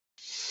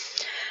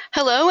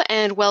Hello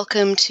and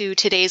welcome to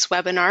today's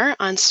webinar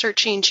on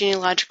searching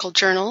genealogical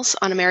journals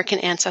on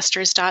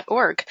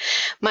AmericanAncestors.org.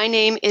 My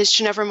name is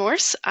Ginevra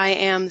Morse. I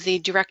am the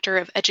Director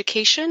of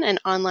Education and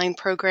Online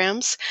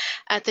Programs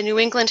at the New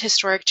England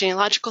Historic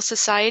Genealogical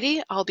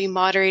Society. I'll be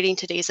moderating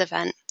today's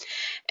event.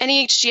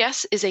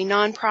 NEHGS is a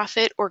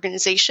nonprofit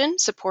organization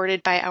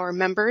supported by our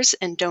members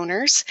and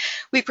donors.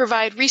 We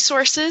provide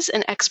resources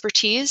and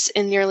expertise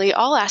in nearly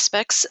all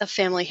aspects of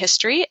family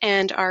history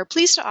and are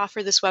pleased to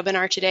offer this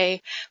webinar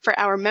today for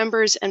our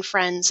members and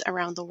friends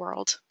around the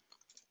world.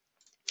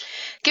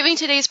 Giving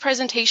today's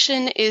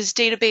presentation is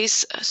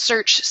database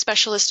search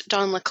specialist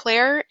Don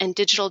LeClair and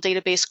digital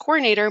database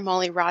coordinator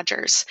Molly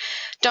Rogers.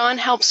 Don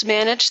helps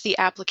manage the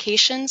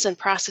applications and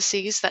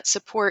processes that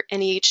support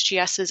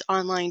NEHGS's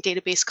online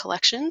database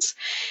collections.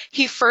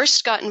 He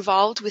first got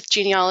involved with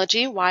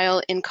genealogy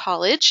while in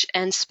college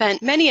and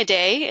spent many a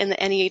day in the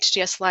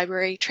NEHGS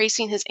library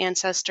tracing his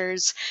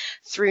ancestors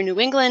through New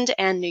England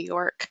and New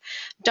York.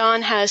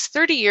 Don has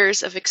 30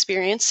 years of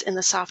experience in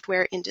the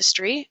software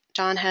industry.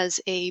 Don has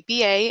a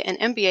BA and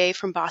MBA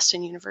from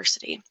Boston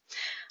University.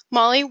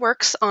 Molly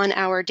works on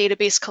our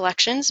database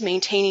collections,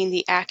 maintaining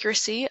the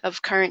accuracy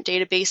of current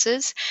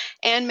databases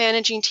and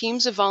managing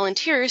teams of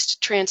volunteers to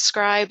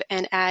transcribe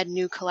and add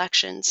new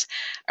collections.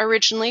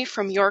 Originally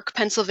from York,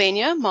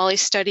 Pennsylvania, Molly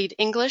studied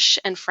English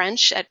and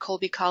French at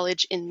Colby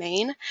College in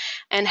Maine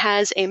and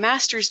has a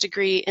master's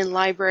degree in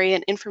library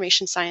and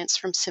information science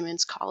from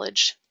Simmons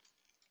College.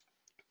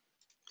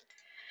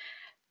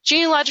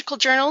 Genealogical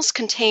journals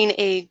contain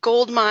a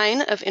gold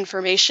mine of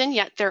information,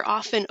 yet they're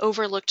often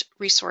overlooked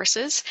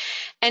resources.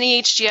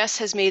 NEHGS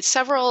has made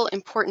several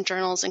important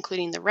journals,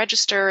 including the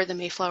Register, the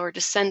Mayflower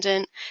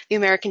Descendant, the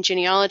American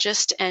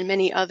Genealogist, and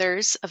many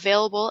others,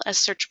 available as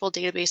searchable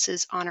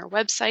databases on our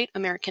website,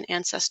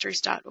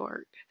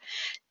 AmericanAncestors.org.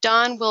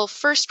 Don will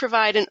first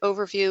provide an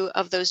overview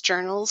of those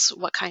journals,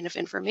 what kind of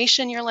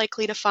information you're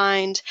likely to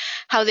find,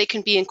 how they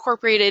can be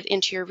incorporated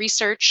into your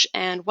research,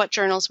 and what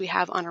journals we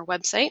have on our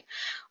website.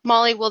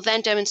 Molly will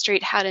then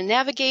demonstrate how to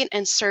navigate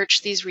and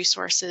search these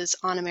resources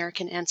on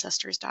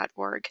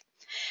AmericanAncestors.org.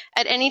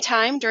 At any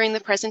time during the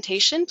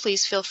presentation,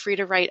 please feel free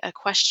to write a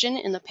question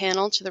in the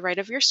panel to the right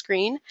of your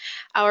screen.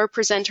 Our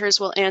presenters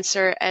will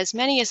answer as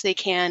many as they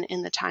can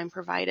in the time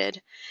provided.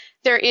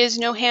 There is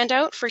no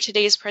handout for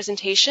today's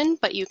presentation,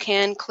 but you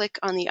can click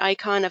on the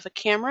icon of a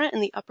camera in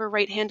the upper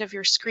right hand of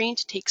your screen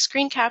to take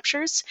screen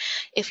captures.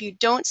 If you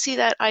don't see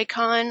that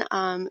icon,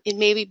 it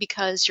may be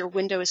because your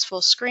window is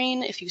full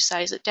screen. If you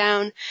size it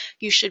down,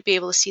 you should be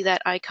able to see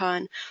that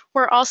icon.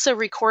 We're also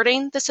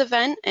recording this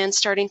event, and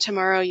starting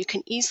tomorrow, you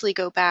can easily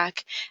go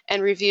back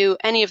and review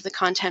any of the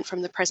content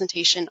from the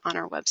presentation on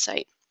our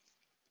website.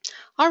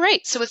 All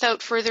right, so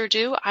without further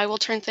ado, I will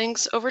turn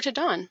things over to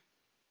Don.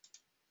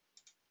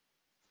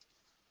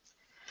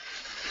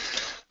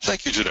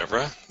 Thank you,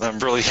 Ginevra. I'm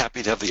really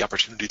happy to have the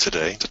opportunity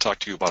today to talk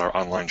to you about our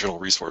online journal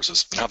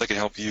resources and how they can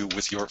help you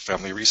with your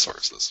family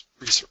research.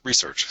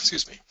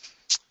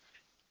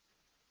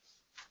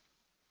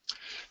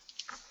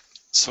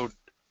 So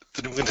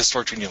the New England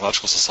Historic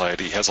Genealogical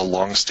Society has a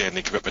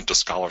long-standing commitment to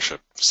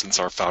scholarship since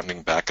our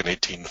founding back in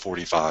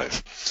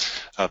 1845.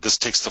 This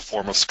takes the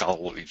form of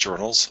scholarly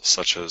journals,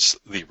 such as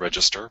the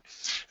Register,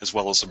 as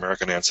well as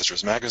American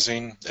Ancestors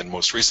magazine, and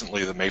most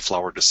recently the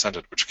Mayflower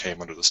Descendant, which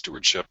came under the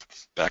stewardship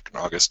back in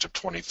August of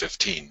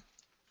 2015.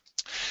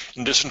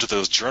 In addition to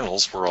those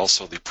journals, we're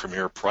also the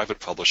premier private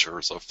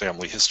publishers of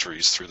family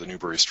histories through the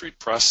Newbury Street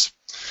Press.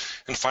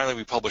 And finally,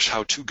 we publish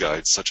how-to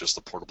guides such as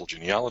the Portable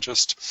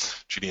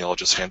Genealogist,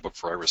 Genealogist Handbook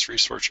for Iris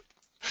Research,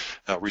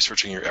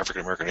 Researching Your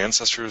African American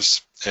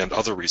Ancestors, and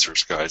other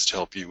research guides to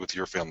help you with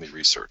your family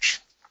research.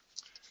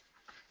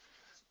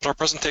 But our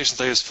presentation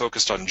today is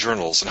focused on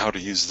journals and how to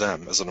use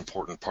them as an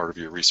important part of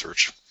your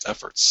research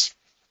efforts.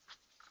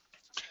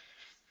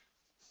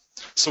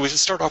 So we should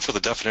start off with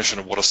a definition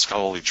of what a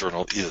scholarly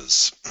journal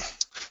is.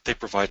 They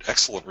provide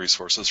excellent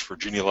resources for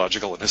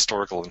genealogical and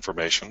historical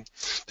information.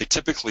 They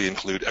typically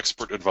include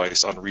expert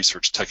advice on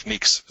research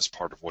techniques as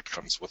part of what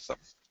comes with them.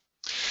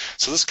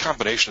 So this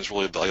combination is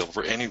really valuable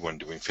for anyone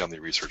doing family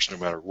research, no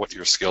matter what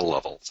your skill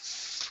level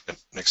and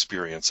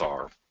experience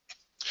are.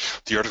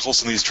 The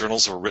articles in these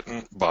journals are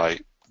written by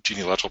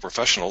genealogical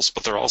professionals,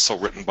 but they're also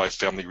written by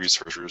family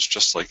researchers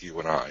just like you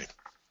and I.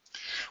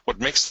 What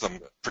makes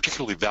them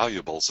particularly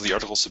valuable is the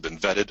articles have been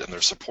vetted and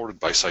they're supported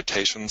by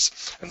citations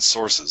and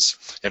sources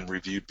and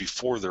reviewed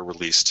before they're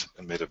released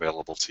and made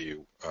available to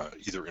you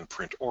either in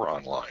print or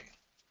online.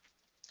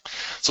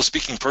 So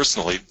speaking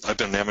personally, I've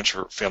been an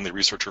amateur family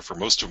researcher for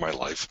most of my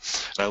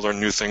life, and I learn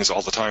new things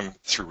all the time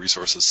through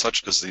resources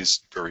such as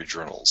these very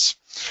journals.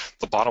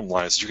 The bottom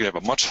line is you can have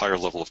a much higher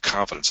level of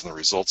confidence in the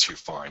results you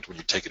find when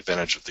you take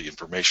advantage of the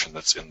information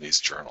that's in these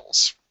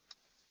journals.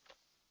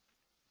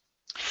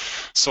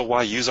 So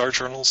why use our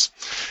journals?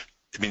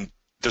 I mean,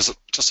 there's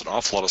just an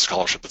awful lot of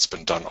scholarship that's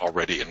been done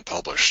already and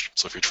published.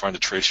 So if you're trying to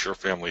trace your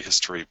family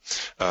history,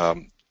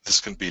 this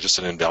can be just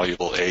an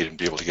invaluable aid and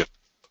be able to get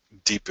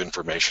deep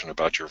information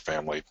about your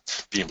family,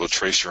 being able to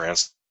trace your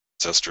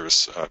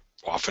ancestors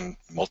often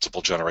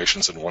multiple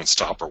generations in one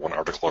stop or one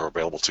article are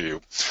available to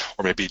you,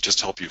 or maybe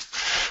just help you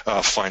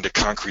find a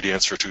concrete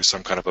answer to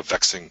some kind of a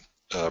vexing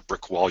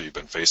brick wall you've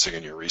been facing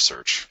in your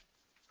research.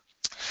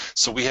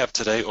 So we have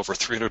today over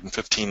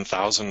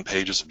 315,000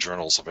 pages of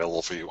journals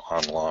available for you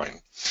online.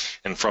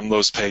 And from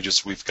those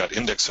pages, we've got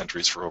index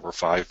entries for over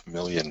 5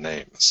 million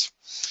names.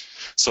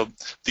 So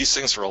these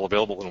things are all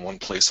available in one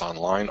place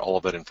online, all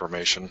of that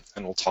information,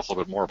 and we'll talk a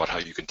little bit more about how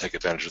you can take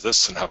advantage of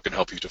this and how it can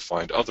help you to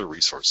find other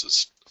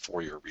resources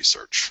for your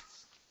research.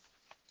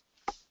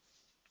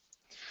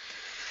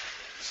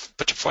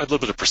 But to provide a little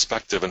bit of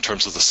perspective in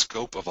terms of the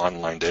scope of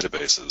online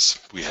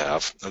databases we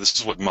have, now this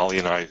is what Molly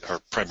and I,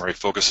 our primary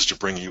focus is to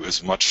bring you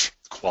as much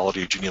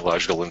quality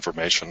genealogical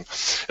information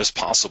as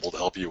possible to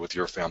help you with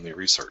your family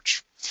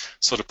research.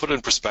 So to put it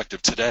in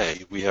perspective,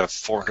 today we have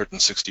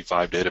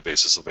 465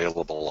 databases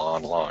available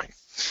online.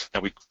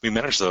 Now we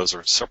manage those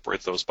or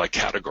separate those by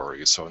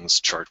categories. So in this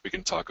chart we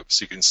can talk,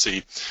 so you can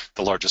see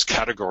the largest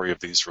category of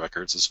these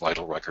records is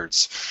vital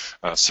records,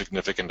 a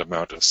significant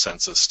amount of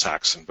census,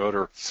 tax, and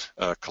voter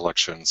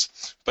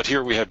collections. But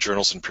here we have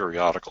journals and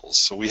periodicals.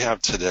 So we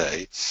have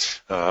today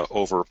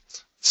over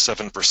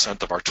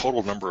 7% of our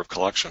total number of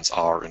collections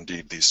are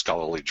indeed these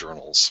scholarly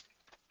journals.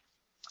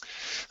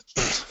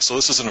 So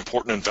this is an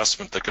important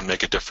investment that can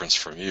make a difference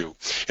for you.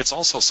 It's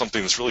also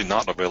something that's really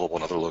not available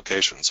in other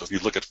locations. So if you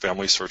look at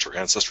FamilySearch or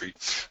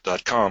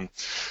Ancestry.com,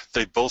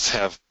 they both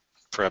have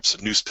perhaps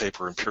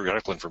newspaper and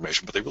periodical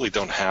information, but they really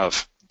don't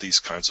have these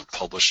kinds of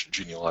published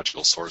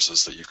genealogical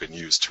sources that you can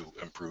use to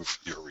improve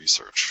your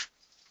research.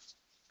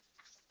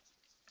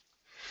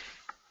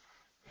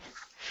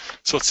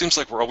 So it seems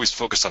like we're always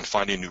focused on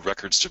finding new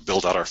records to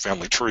build out our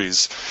family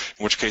trees,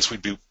 in which case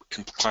we'd be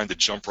inclined to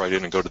jump right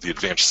in and go to the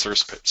advanced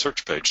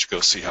search page to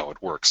go see how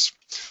it works.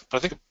 But I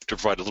think to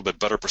provide a little bit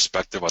better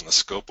perspective on the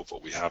scope of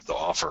what we have to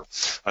offer,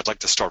 I'd like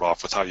to start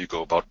off with how you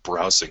go about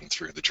browsing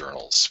through the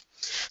journals.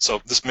 So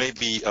this may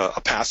be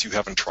a path you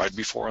haven't tried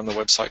before on the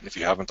website, and if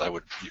you haven't, I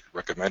would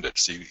recommend it.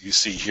 So you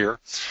see here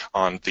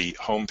on the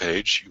home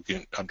page, you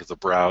can, under the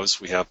browse,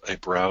 we have a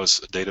browse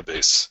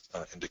database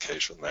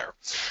indication there.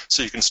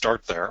 So you can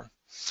start there,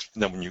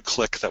 and then when you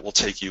click, that will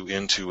take you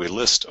into a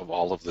list of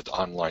all of the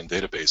online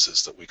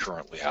databases that we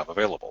currently have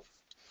available.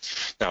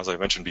 Now, as I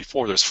mentioned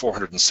before, there's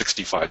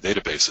 465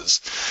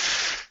 databases,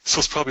 so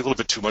it's probably a little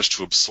bit too much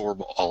to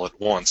absorb all at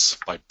once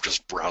by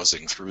just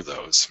browsing through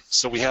those.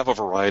 So we have a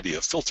variety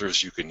of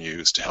filters you can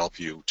use to help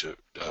you to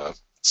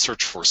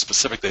search for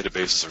specific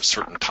databases or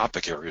certain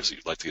topic areas that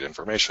you'd like to get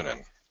information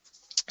in.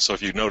 So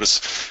if you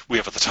notice, we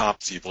have at the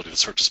top the ability to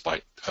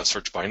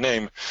search by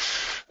name.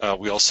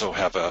 We also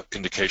have an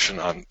indication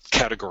on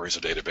categories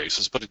of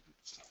databases, but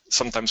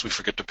sometimes we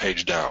forget to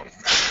page down.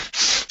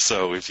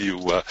 So if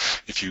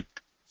you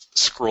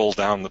scroll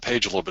down the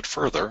page a little bit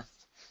further,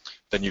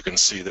 then you can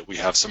see that we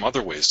have some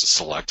other ways to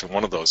select, and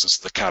one of those is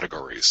the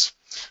categories.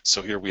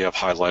 So here we have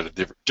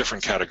highlighted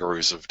different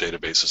categories of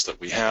databases that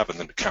we have, and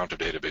then the count of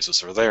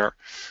databases are there.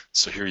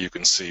 So here you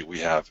can see we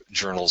have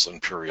journals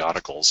and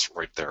periodicals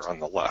right there on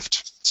the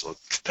left. So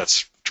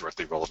that's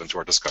directly relevant to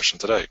our discussion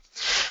today.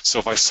 So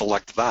if I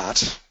select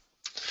that,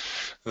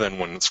 then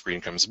when the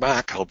screen comes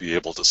back, I'll be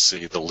able to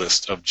see the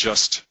list of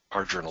just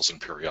our journals and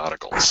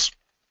periodicals.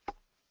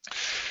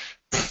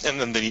 And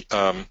then the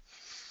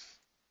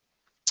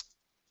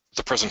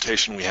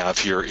presentation we have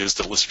here is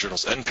the list of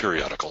journals and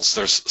periodicals.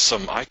 There's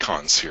some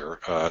icons here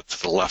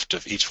to the left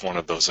of each one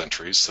of those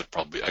entries that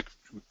probably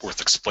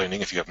worth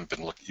explaining if you haven't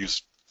been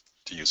used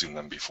to using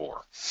them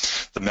before.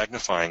 The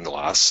magnifying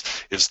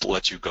glass is to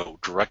let you go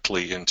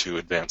directly into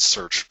advanced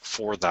search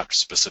for that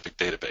specific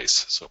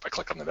database. So if I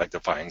click on the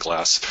magnifying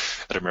glass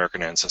at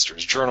American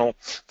Ancestors Journal,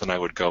 then I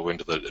would go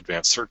into the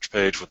advanced search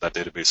page with that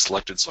database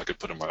selected so I could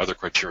put in my other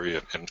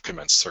criteria and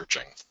commence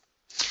searching.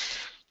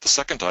 The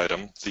second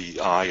item, the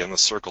eye and the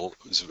circle,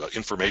 is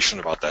information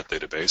about that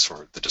database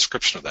or the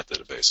description of that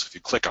database. If you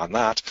click on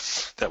that,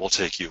 that will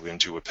take you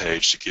into a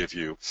page to give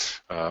you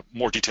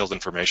more detailed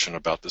information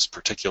about this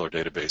particular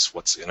database,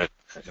 what's in it.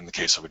 In the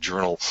case of a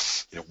journal,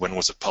 when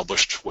was it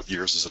published, what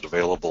years is it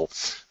available,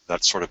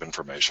 that sort of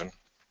information.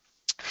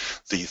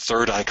 The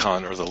third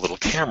icon, or the little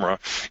camera,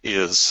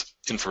 is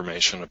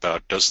information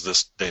about, does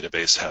this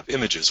database have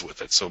images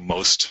with it? So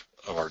most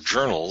of our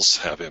journals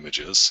have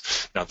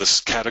images. Now this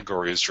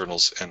category is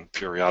journals and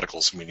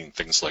periodicals, meaning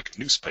things like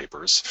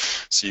newspapers.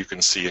 So you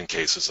can see in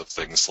cases of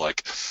things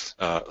like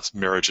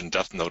marriage and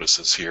death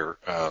notices here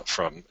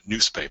from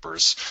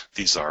newspapers,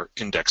 these are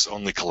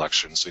index-only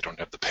collections, so we don't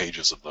have the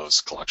pages of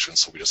those collections,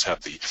 so we just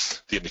have the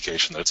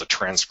indication that it's a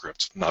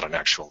transcript, not an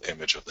actual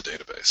image of the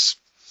database.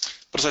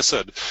 But as I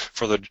said,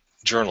 for the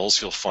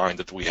journals, you'll find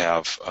that we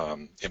have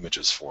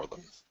images for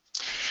them.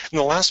 And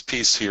the last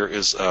piece here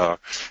is a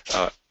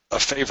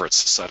favorites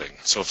setting.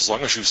 So as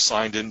long as you've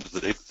signed into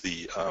the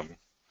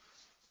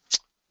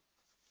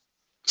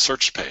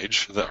search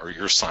page or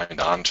you're signed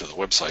on to the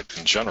website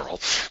in general,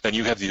 then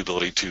you have the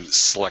ability to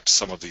select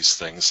some of these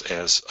things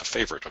as a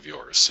favorite of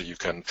yours. So you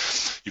can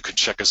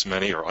check as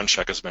many or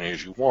uncheck as many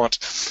as you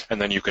want,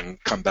 and then you can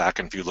come back,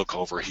 and if you look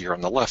over here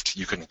on the left,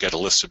 you can get a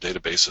list of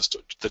databases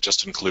that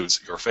just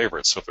includes your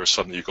favorites. So if there's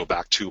something you go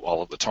back to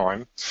all of the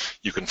time,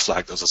 you can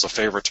flag those as a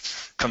favorite,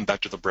 come back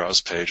to the browse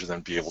page, and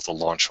then be able to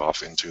launch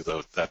off into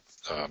that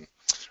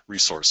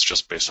resource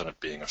just based on it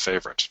being a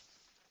favorite.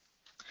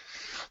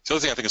 The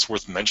other thing I think is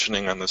worth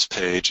mentioning on this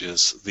page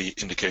is the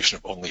indication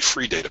of only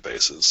free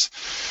databases.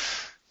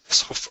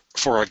 So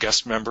for our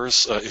guest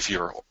members, if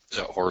you're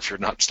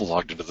not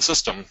logged into the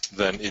system,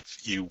 then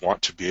if you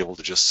want to be able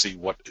to just see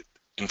what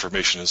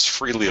information is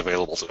freely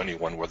available to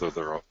anyone, whether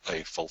they're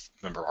a full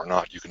member or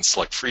not, you can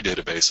select free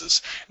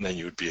databases, and then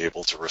you would be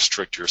able to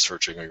restrict your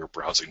searching or your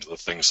browsing to the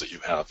things that you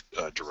have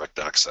direct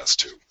access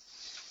to.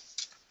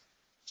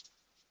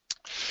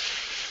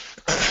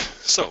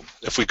 So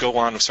if we go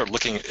on and start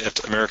looking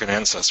at American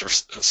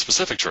Ancestors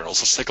specific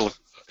journals, let's take a look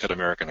at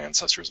American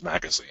Ancestors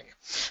magazine.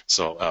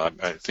 So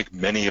I think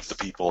many of the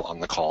people on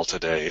the call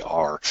today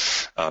are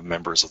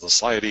members of the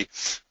society,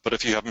 but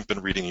if you haven't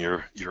been reading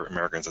your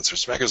American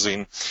Ancestors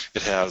magazine,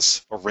 it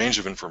has a range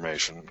of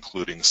information,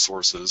 including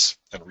sources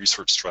and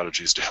research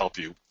strategies to help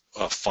you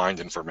find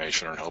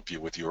information and help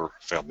you with your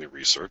family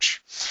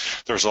research.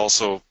 There's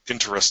also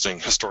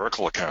interesting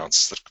historical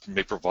accounts that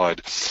may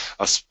provide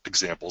us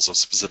examples of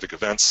specific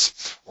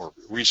events or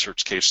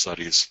research case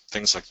studies,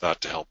 things like that,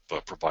 to help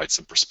provide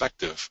some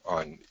perspective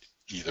on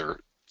either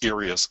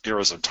eras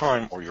of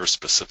time or your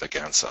specific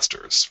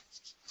ancestors.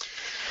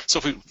 So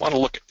if we want to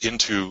look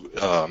into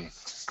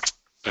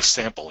a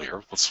sample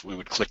here, we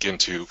would click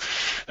into,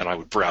 and I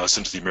would browse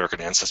into the American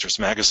Ancestors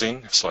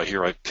magazine. So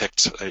here I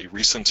picked a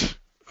recent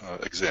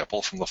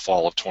example from the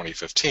fall of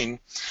 2015,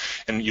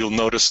 and you'll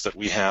notice that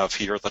we have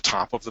here at the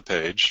top of the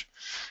page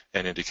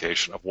an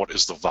indication of what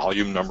is the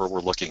volume number we're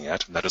looking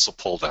at, and that is a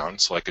pull down,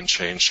 so I can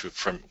change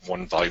from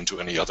one volume to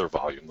any other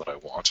volume that I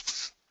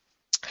want.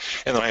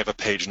 And then I have a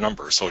page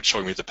number, so it's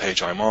showing me the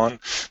page I'm on,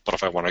 but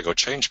if I want to go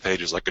change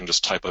pages, I can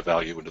just type a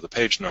value into the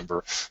page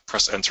number,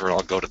 press enter, and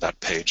I'll go to that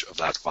page of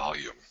that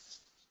volume.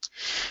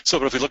 So,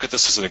 but if we look at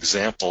this as an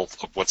example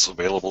of what's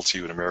available to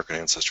you in American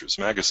Ancestors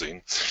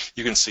magazine,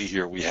 you can see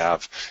here we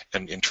have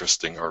an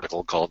interesting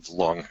article called The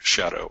Long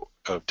Shadow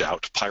of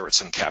Doubt,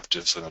 Pirates and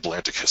Captives in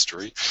Atlantic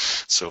History.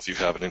 So if you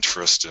have an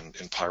interest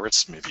in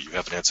pirates, maybe you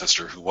have an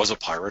ancestor who was a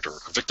pirate or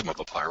a victim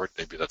of a pirate,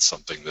 maybe that's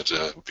something that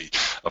would be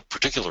of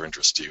particular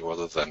interest to you,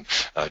 other than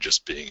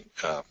just being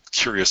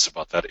curious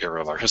about that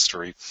era of our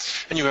history.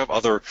 And you have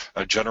other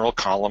general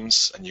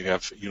columns, and you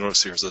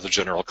notice here's the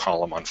general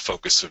column on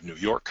Focus of New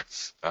York.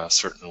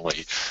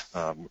 Certainly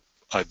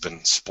I've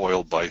been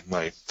spoiled by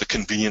the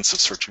convenience of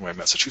searching my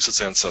Massachusetts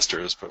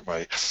ancestors, but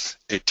my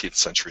 18th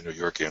century New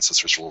York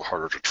ancestors are a little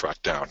harder to track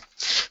down.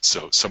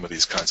 So some of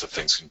these kinds of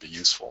things can be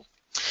useful.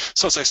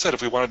 So as I said,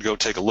 if we wanted to go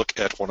take a look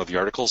at one of the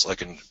articles, I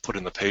can put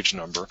in the page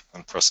number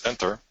and press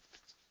enter.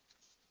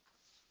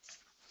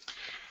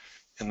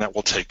 And that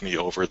will take me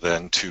over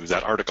then to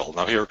that article.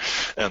 Now here,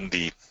 and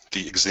the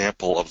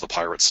example of the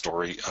pirate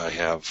story, I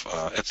have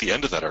at the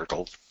end of that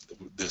article,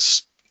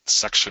 this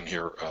section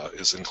here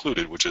is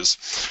included, which is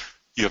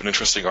you have an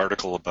interesting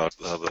article about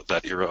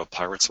that era of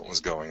pirates, what was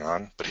going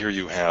on, but here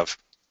you have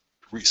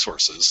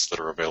resources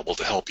that are available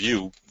to help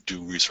you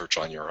do research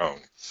on your own.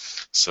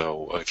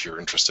 So if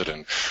you're interested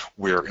in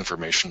where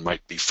information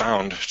might be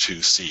found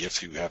to see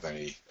if you have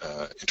any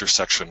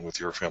intersection with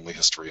your family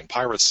history and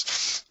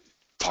pirates,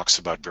 talks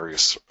about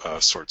various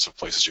sorts of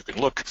places you can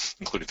look,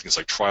 including things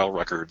like trial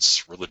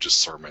records, religious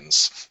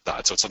sermons,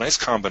 that. So it's a nice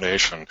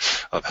combination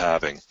of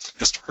having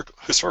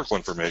historical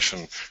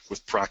information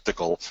with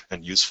practical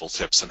and useful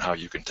tips on how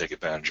you can take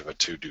advantage of it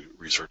to do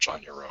research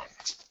on your own.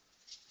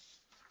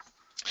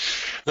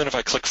 Then if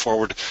I click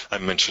forward, I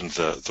mentioned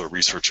the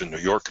research in New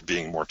York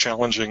being more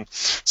challenging.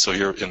 So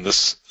here in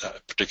this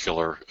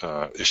particular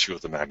issue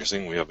of the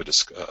magazine, we have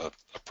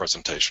a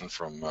presentation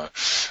from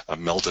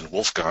Meldon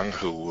Wolfgang,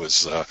 who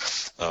was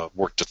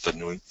worked at the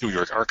New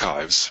York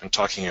Archives, and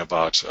talking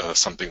about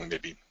something that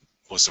maybe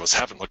most of us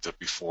haven't looked at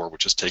before,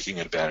 which is taking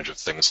advantage of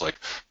things like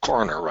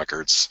coroner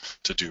records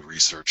to do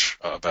research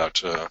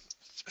about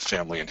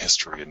family and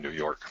history in New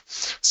York.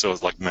 So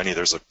like many,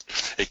 there's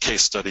a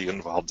case study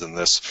involved in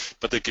this,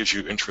 but that gives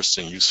you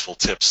interesting, useful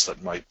tips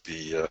that might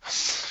be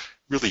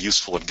really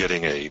useful in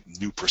getting a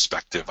new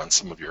perspective on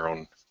some of your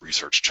own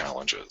research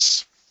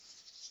challenges.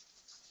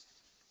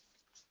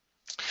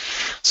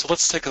 So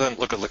let's take a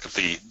look at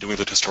the New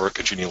England Historic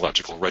and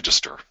Genealogical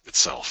Register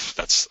itself.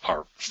 That's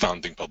our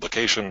founding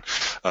publication.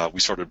 We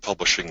started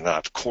publishing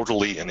that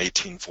quarterly in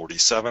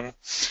 1847.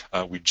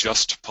 We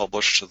just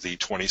published the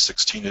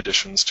 2016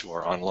 editions to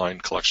our online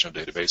collection of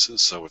databases,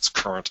 so it's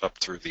current up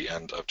through the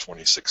end of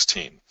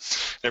 2016.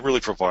 It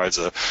really provides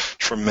a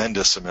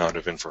tremendous amount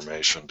of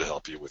information to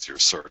help you with your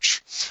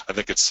search. I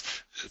think it's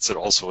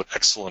also an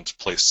excellent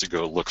place to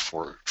go look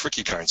for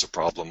tricky kinds of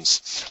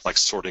problems, like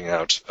sorting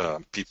out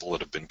people that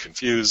have been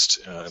confused, used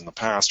in the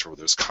past, or where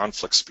there's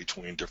conflicts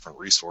between different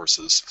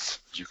resources,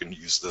 you can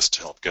use this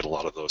to help get a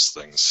lot of those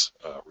things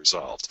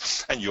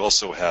resolved. And you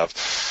also have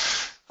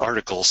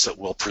articles that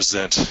will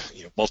present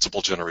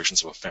multiple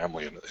generations of a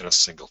family in a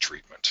single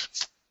treatment.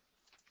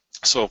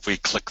 So if we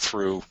click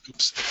through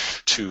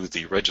to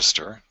the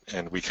register,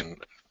 and we can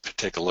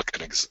take a look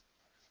at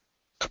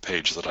a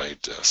page that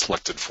I'd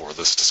selected for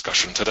this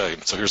discussion today.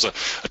 So here's a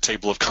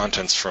table of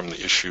contents from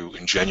the issue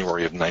in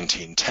January of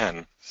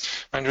 1910.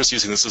 I'm just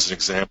using this as an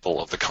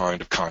example of the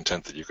kind of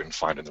content that you can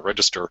find in the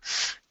register.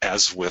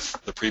 As with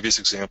the previous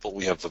example,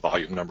 we have the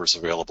volume numbers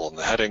available in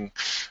the heading.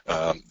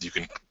 You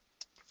can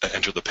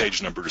enter the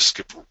page number to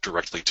skip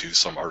directly to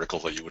some article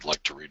that you would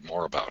like to read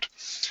more about.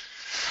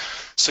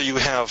 So you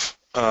have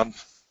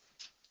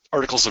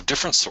articles of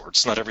different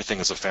sorts. Not everything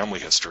is a family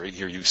history.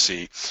 Here you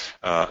see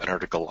an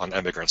article on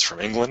immigrants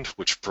from England,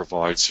 which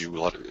provides you a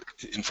lot of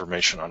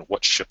information on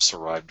what ships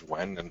arrived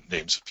when and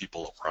names of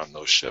people that were on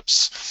those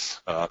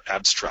ships,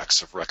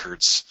 abstracts of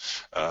records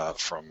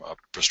from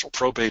Bristol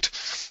probate,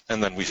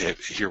 and then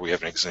here we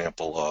have an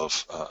example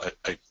of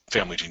a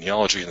family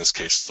genealogy, in this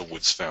case the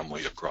Woods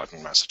family of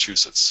Groton,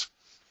 Massachusetts.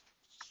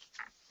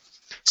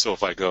 So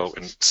if I go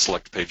and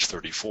select page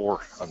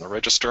 34 on the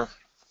register,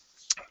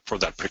 for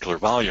that particular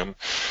volume,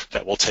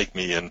 that will take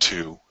me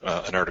into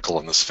an article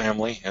on this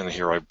family, and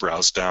here I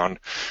browse down.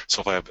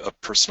 So if I have a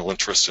personal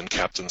interest in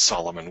Captain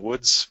Solomon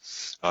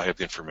Woods, I have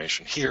the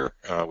information here.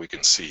 We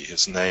can see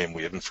his name.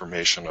 We have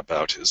information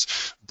about his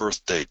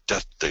birth date,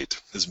 death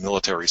date, his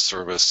military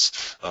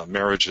service,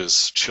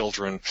 marriages,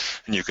 children,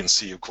 and you can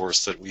see, of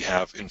course, that we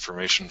have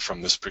information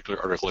from this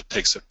particular article. It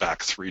takes it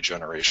back 3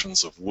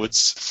 generations of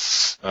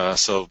Woods.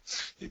 So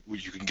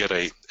you can get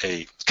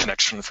a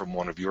connection from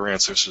one of your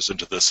ancestors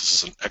into this.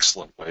 This is an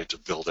excellent way to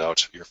build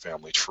out your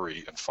family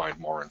tree and find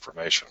more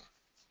information.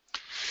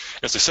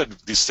 As I said,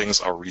 these things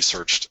are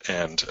researched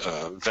and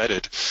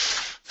vetted,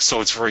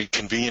 so it's very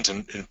convenient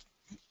and in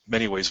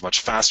many ways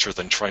much faster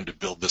than trying to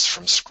build this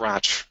from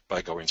scratch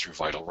by going through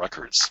vital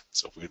records.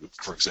 So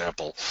for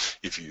example,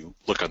 if you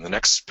look on the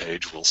next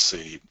page, we'll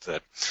see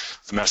that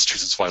the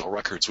Massachusetts Vital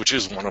Records, which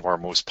is one of our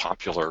most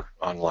popular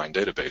online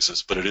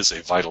databases, but it is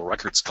a vital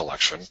records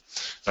collection.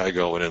 I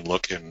go in and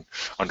look in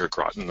under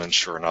Groton, and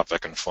sure enough, I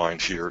can find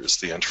here is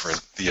the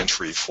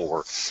entry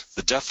for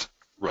the death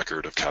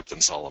record of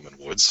Captain Solomon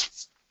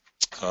Woods.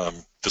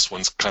 This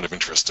one's kind of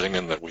interesting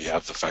in that we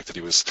have the fact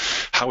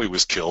that how he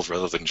was killed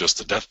rather than just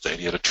the death date.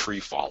 He had a tree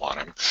fall on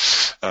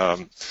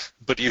him.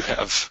 But you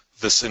have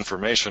this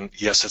information.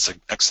 Yes, it's an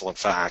excellent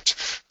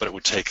fact, but it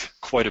would take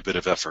quite a bit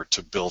of effort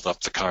to build up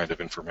the kind of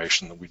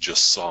information that we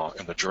just saw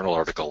in the journal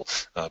article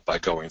by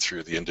going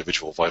through the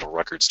individual vital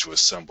records to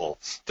assemble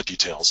the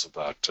details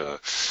about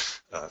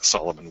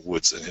Solomon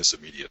Woods and his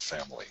immediate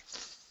family.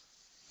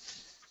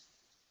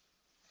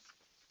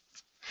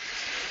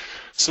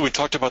 So we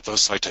talked about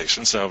those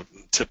citations. Now,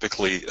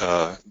 typically,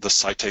 the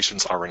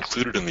citations are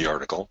included in the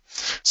article.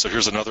 So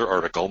here's another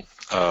article.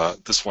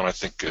 This one, I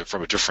think,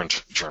 from a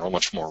different journal,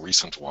 much more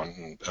recent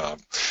one,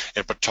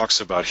 but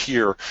talks about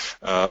here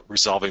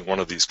resolving one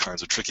of these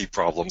kinds of tricky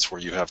problems where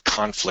you have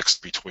conflicts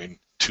between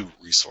 2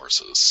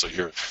 resources. So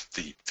here,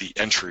 the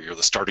entry or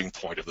the starting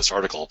point of this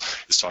article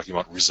is talking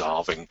about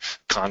resolving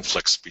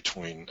conflicts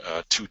between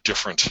 2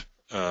 different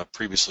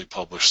previously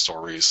published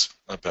stories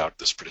about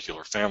this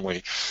particular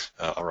family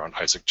around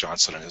Isaac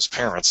Johnson and his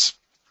parents.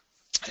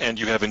 And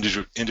you have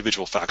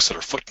individual facts that are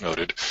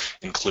footnoted,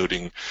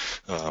 including,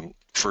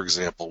 for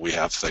example, we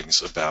have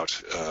things about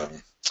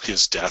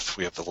his death.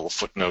 We have the little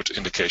footnote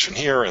indication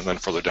here, and then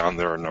further down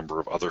there are a number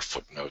of other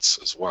footnotes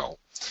as well.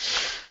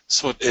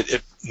 So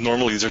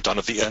normally these are done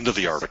at the end of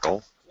the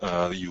article.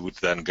 You would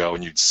then go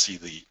and you'd see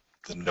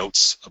the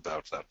notes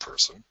about that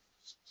person.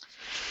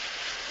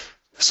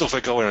 So if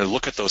I go in and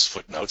look at those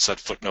footnotes, that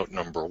footnote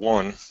number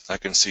 1, I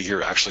can see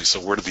here actually,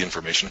 so where did the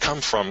information come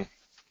from?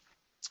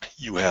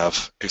 You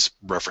have a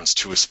reference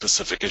to a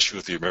specific issue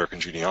of the American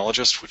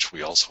Genealogist, which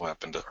we also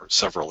happen to, or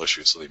several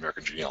issues of the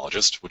American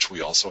Genealogist, which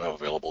we also have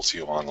available to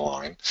you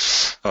online.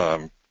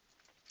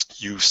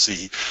 You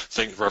see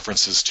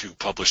references to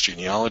published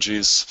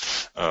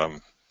genealogies,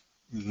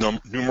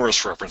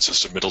 numerous references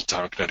to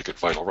Middletown, Connecticut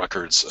vital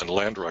records and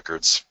land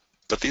records.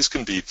 But these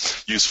can be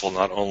useful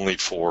not only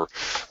for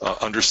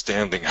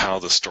understanding how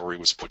the story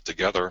was put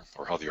together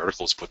or how the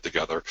article was put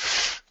together,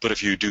 but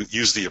if you do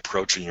use the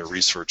approach in your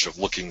research of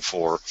looking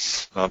for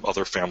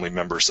other family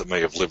members that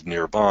may have lived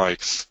nearby,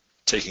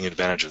 taking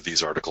advantage of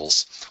these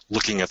articles,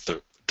 looking at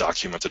the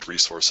documented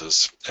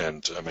resources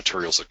and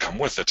materials that come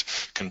with it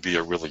can be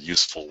a really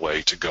useful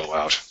way to go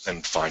out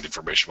and find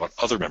information about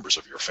other members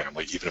of your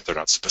family, even if they're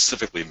not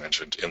specifically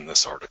mentioned in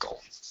this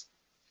article.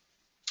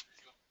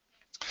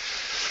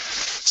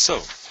 So,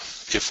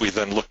 if we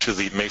then look to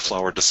the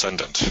Mayflower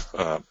descendant,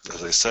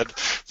 as I said,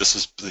 this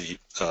is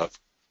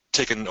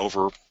taken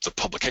over the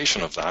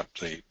publication of that.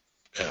 The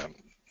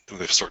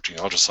Historic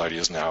Genealogical Society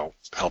is now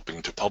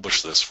helping to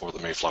publish this for the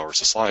Mayflower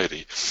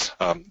Society.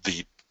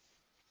 The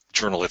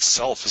journal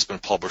itself has been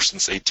published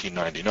since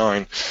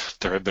 1899.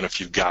 There have been a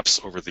few gaps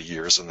over the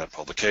years in that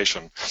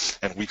publication,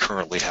 and we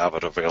currently have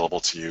it available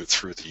to you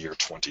through the year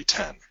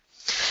 2010.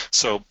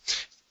 So,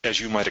 as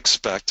you might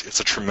expect, it's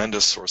a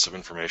tremendous source of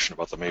information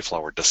about the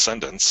Mayflower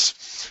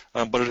descendants,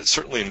 but it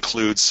certainly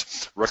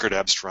includes record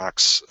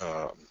abstracts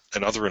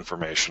and other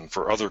information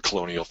for other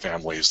colonial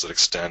families that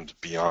extend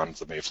beyond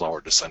the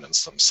Mayflower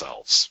descendants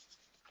themselves.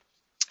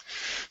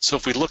 So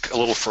if we look a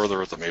little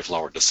further at the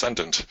Mayflower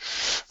descendant,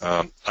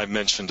 I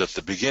mentioned at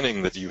the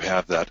beginning that you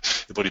have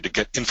that ability to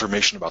get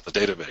information about the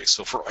database.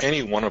 So for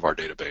any one of our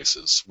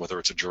databases, whether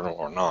it's a journal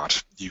or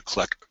not, you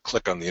click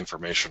on the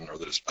information or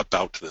that is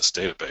about this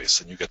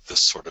database, and you get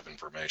this sort of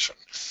information.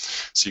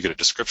 So you get a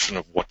description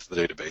of what the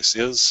database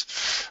is.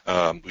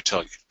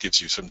 It gives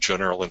you some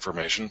general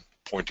information,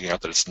 pointing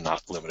out that it's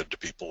not limited to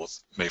people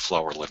with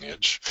Mayflower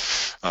lineage.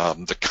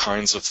 The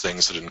kinds of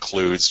things it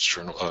includes,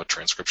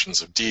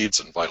 transcriptions of deeds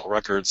and vital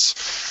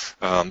records.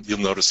 You'll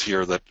notice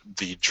here that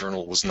the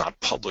journal was not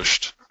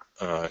published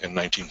in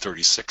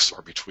 1936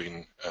 or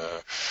between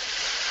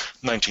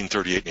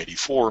 1938 and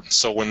 84.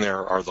 So when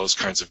there are those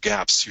kinds of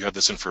gaps, you have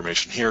this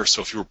information here.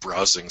 So if you were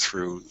browsing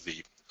through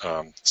the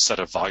set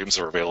of volumes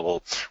that are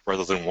available,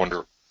 rather than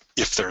wonder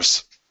if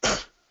there's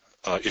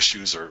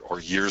issues or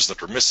years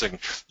that are missing,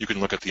 you can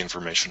look at the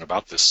information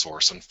about this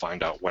source and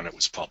find out when it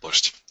was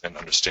published and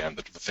understand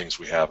that the things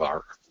we have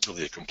are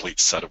really a complete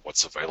set of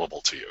what's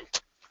available to you.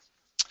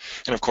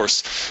 And of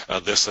course,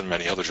 this and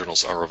many other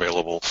journals are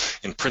available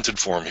in printed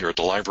form here at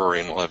the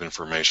library, and we'll have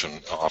information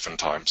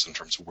oftentimes in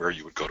terms of where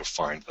you would go to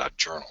find that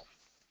journal.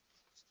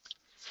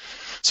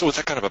 So with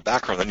that kind of a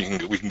background,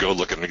 then we can go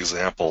look at an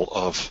example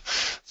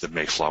of the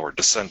Mayflower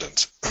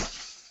descendant.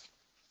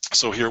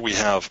 So here we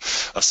have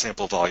a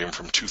sample volume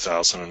from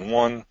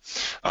 2001.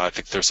 I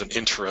think there's an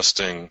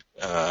interesting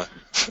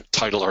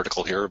title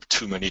article here,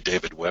 Too Many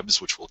David Webbs,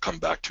 which we'll come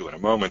back to in a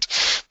moment.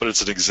 But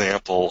it's an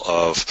example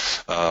of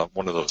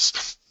one of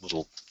those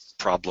little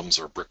problems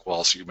or brick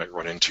walls you might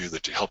run into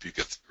that to help you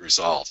get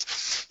resolved.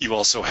 You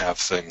also have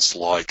things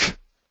like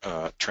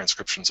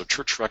transcriptions of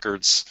church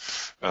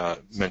records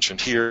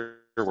mentioned here,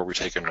 where we've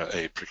taken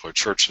a particular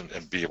church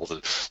and be able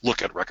to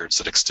look at records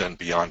that extend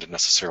beyond and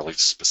necessarily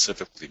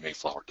specifically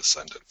Mayflower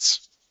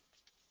descendants.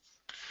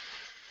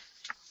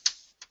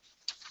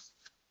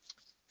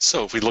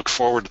 So if we look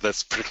forward to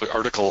this particular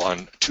article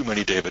on Too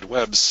Many David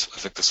Webbs, I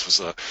think this was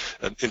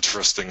an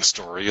interesting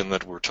story in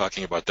that we're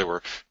talking about there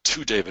were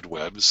two David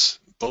Webbs.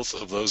 Both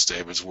of those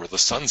Davids were the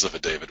sons of a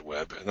David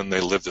Webb, and then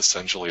they lived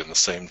essentially in the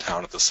same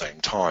town at the same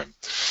time.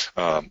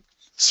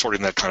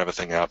 Sorting that kind of a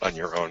thing out on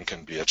your own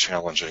can be a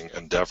challenging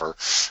endeavor.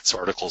 So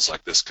articles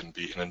like this can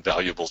be an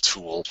invaluable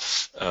tool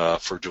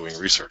for doing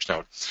research.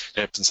 Now,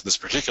 in this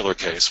particular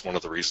case, one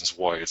of the reasons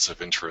why it's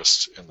of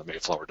interest in the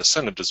Mayflower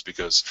descendant is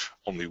because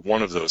only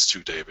one of those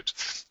two David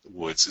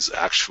Woods is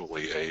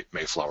actually a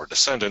Mayflower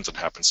descendant and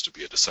happens to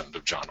be a descendant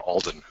of John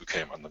Alden, who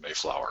came on the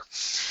Mayflower.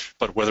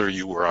 But whether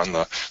you were on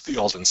the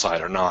Alden side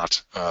or not,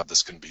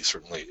 this can be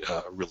certainly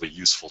a really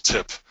useful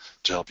tip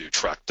to help you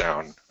track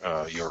down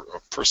your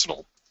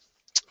personal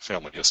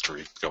family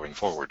history going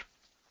forward.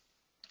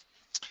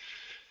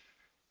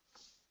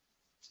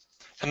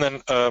 And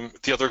then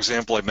the other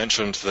example I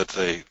mentioned that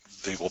they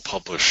will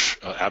publish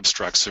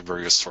abstracts of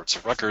various sorts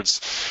of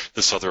records.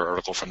 This other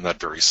article from that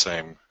very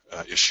same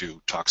issue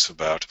talks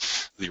about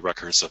the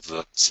records of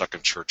the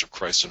Second Church of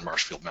Christ in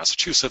Marshfield,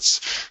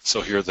 Massachusetts.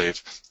 So here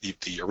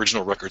the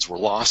original records were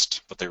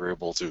lost, but they were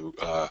able to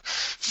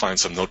find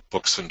some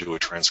notebooks and do a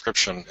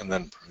transcription and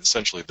then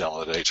essentially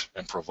validate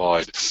and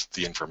provide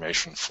the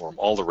information for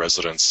all the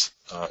residents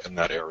in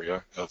that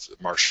area of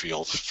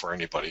Marshfield for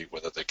anybody,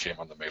 whether they came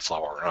on the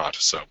Mayflower or not.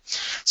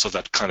 So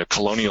that kind of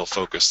colonial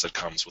focus that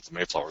comes with the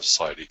Mayflower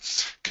Society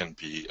can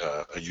be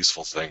a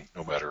useful thing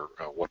no matter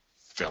what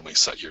family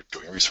set you're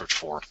doing research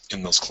for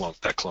in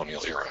that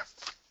colonial era.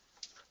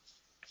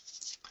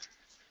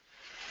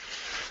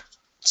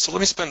 So let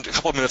me spend a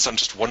couple of minutes on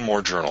just one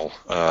more journal.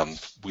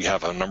 We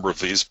have a number of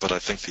these, but I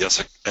think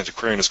the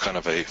Antiquarian is kind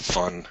of a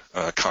fun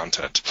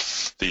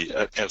content.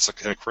 The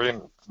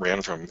Antiquarian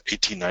ran from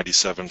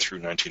 1897 through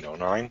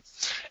 1909.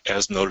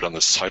 As noted on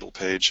this title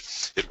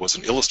page, it was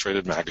an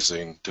illustrated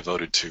magazine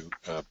devoted to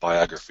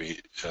biography,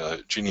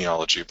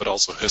 genealogy, but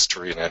also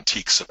history and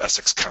antiques of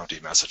Essex County,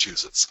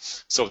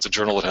 Massachusetts. So it's a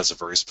journal that has a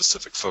very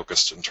specific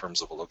focus in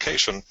terms of a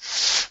location,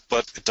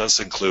 but it does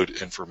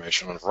include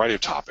information on a variety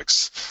of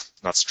topics,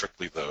 not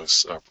strictly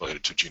those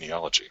related to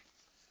genealogy.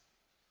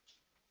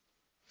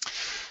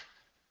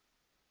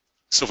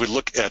 So if we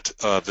look at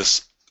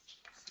this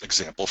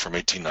example from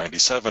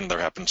 1897, there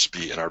happens to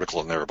be an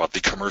article in there about the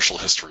commercial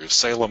history of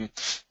Salem.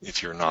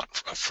 If you're not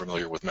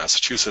familiar with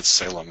Massachusetts,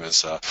 Salem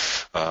is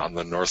on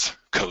the north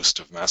coast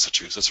of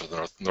Massachusetts, or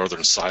the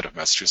northern side of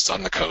Massachusetts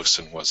on the coast,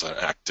 and was an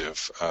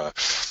active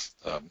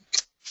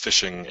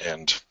fishing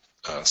and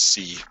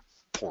sea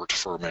port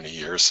for many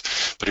years.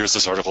 But here's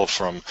this article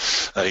from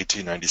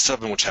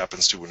 1897, which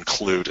happens to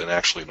include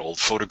actually an old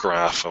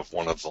photograph of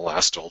one of the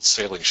last old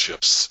sailing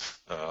ships,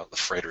 the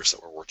freighters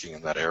that were working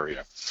in that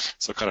area.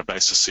 So kind of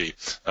nice to see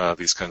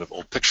these kind of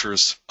old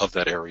pictures of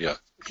that area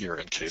here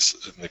in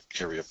the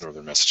area of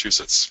northern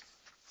Massachusetts.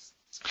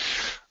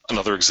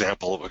 Another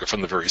example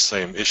from the very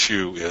same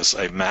issue is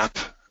a map,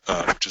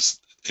 which is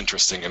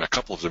interesting in a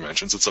couple of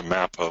dimensions. It's a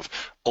map of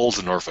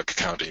old Norfolk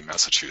County,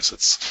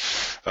 Massachusetts.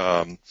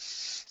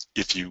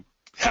 If you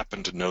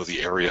happen to know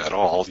the area at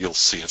all, you'll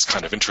see it's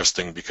kind of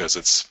interesting because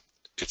it's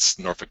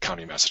Norfolk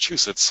County,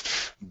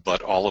 Massachusetts,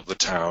 but all of the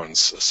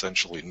towns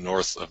essentially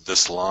north of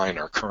this line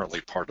are currently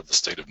part of the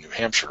state of New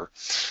Hampshire.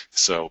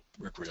 So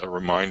a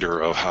reminder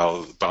of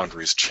how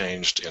boundaries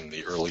changed in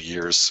the early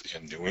years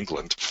in New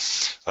England.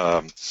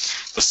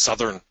 The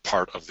southern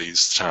part of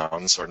these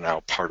towns are now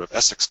part of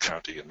Essex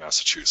County in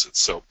Massachusetts.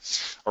 So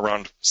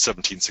around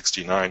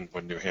 1769,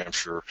 when New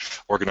Hampshire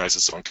organized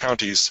its own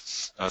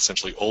counties,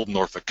 essentially old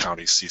Norfolk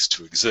County ceased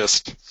to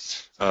exist.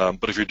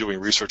 But if you're doing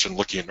research and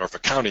looking at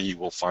Norfolk County, you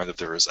will find that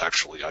there is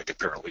actually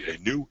apparently a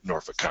new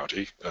Norfolk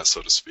County,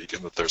 so to speak,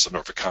 and that there's a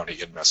Norfolk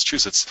County in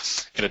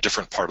Massachusetts in a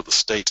different part of the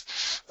state,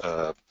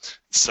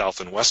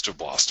 south and west of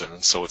Boston,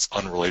 and so it's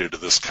unrelated to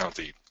this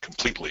county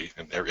completely,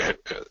 an area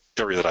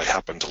that I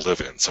happen to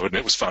live in. So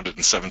it was founded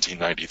in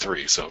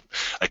 1793, so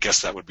I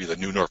guess that would be the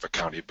new Norfolk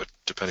County, but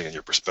depending on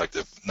your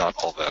perspective, not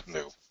all that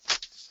new.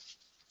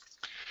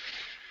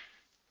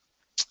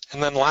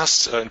 And then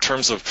last, in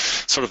terms of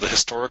sort of the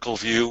historical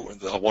view,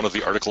 one of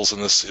the articles in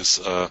this is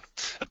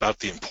about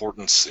the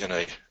importance in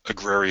an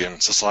agrarian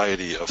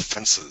society of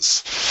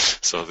fences.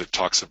 So it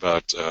talks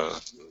about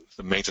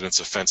the maintenance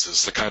of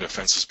fences, the kind of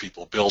fences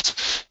people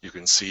built. You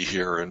can see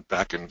here, and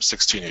back in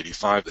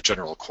 1685, the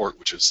General Court,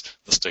 which is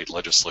the state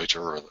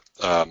legislature,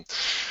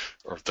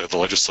 or the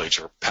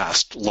legislature,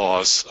 passed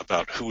laws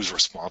about who's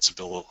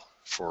responsible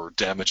for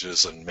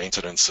damages and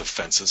maintenance of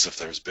fences if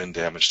there's been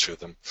damage to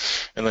them.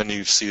 And then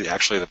you see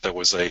actually that there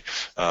was a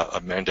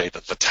mandate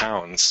that the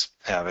towns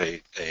have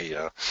a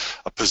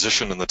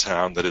position in the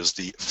town that is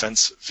the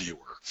fence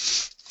viewer.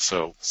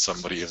 So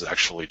somebody is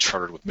actually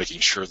chartered with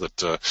making sure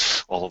that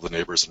all of the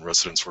neighbors and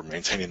residents were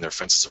maintaining their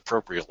fences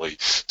appropriately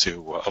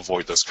to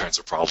avoid those kinds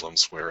of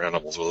problems where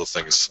animals or other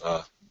things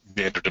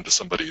meandered into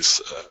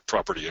somebody's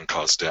property and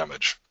caused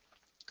damage.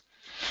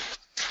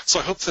 So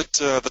I hope that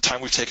the time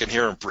we've taken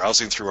here and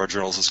browsing through our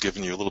journals has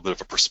given you a little bit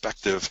of a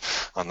perspective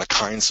on the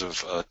kinds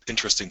of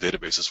interesting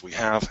databases we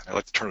have. I'd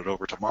like to turn it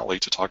over to Molly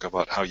to talk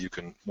about how you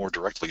can more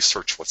directly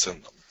search what's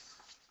in them.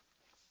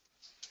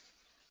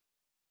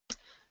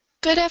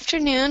 Good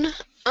afternoon.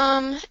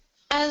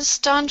 As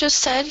Don just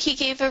said, he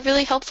gave a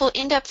really helpful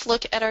in-depth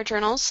look at our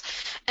journals,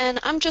 and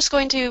I'm just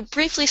going to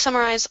briefly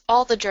summarize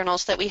all the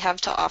journals that we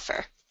have to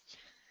offer.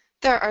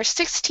 There are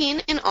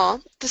 16 in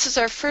all. This is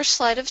our first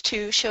slide of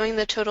 2 showing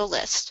the total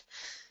list.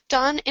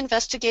 Don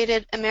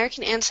investigated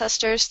American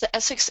Ancestors, the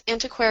Essex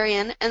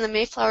Antiquarian, and the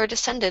Mayflower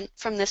Descendant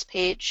from this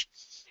page.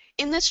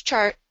 In this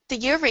chart, the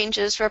year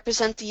ranges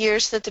represent the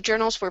years that the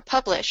journals were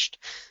published,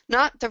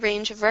 not the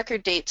range of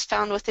record dates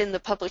found within the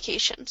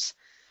publications.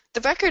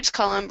 The records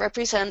column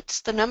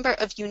represents the number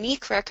of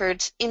unique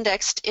records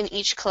indexed in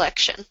each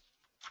collection.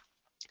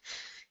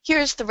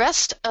 Here's the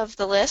rest of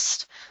the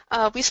list.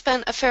 We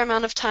spent a fair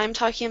amount of time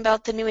talking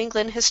about the New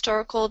England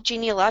Historical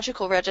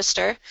Genealogical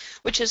Register,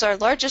 which is our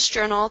largest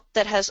journal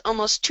that has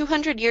almost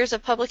 200 years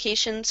of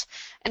publications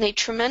and a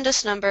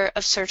tremendous number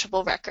of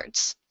searchable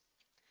records.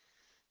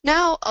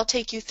 Now I'll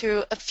take you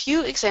through a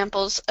few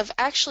examples of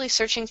actually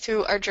searching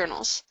through our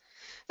journals.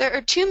 There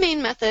are 2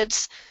 main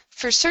methods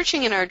for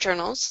searching in our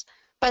journals: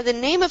 by the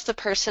name of the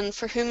person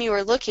for whom you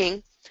are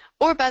looking,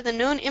 or by the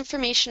known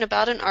information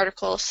about an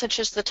article, such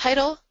as the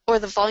title or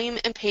the volume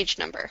and page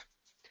number.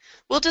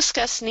 We'll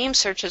discuss name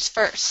searches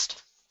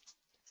first.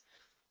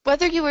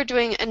 Whether you are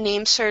doing a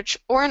name search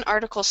or an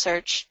article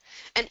search,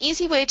 an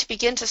easy way to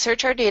begin to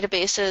search our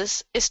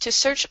databases is to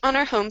search on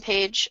our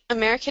homepage,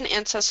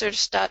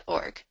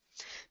 AmericanAncestors.org.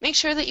 Make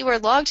sure that you are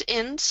logged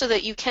in so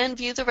that you can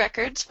view the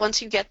records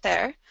once you get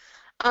there.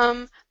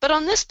 But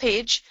on this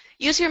page,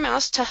 use your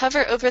mouse to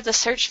hover over the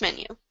search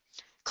menu.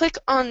 Click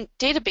on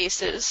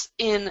Databases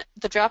in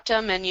the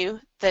drop-down menu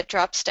that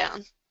drops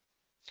down.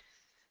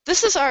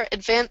 This is our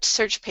advanced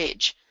search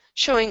page,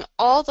 showing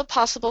all the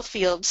possible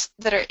fields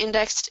that are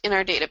indexed in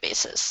our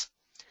databases.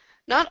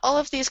 Not all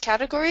of these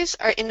categories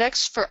are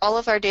indexed for all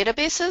of our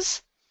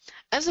databases.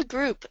 As a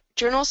group,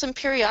 journals and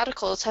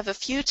periodicals have a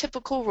few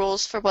typical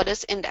rules for what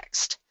is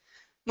indexed.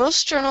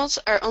 Most journals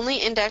are only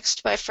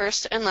indexed by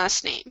first and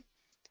last name.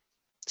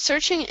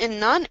 Searching in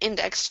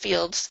non-indexed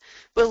fields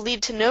will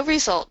lead to no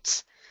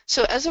results,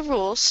 so as a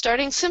rule,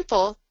 starting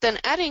simple, then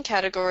adding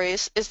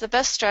categories is the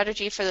best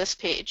strategy for this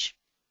page.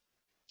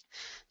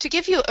 To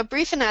give you a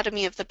brief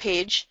anatomy of the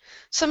page,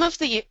 some of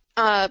the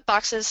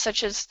boxes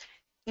such as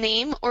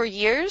name or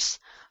years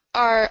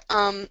are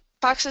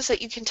boxes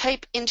that you can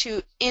type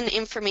into in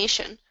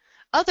information.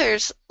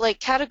 Others, like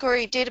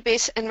category,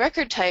 database, and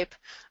record type,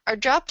 are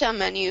drop-down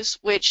menus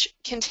which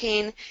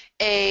contain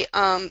a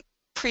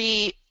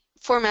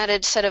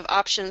pre-formatted set of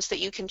options that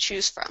you can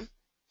choose from.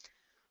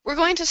 We're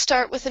going to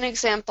start with an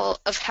example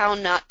of how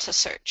not to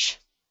search.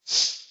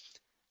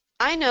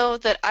 I know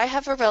that I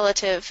have a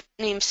relative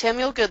named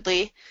Samuel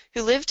Goodley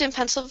who lived in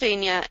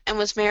Pennsylvania and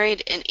was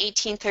married in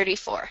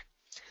 1834.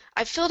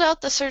 I filled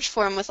out the search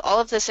form with all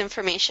of this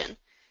information.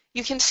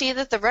 You can see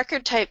that the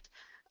record type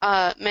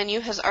menu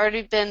has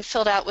already been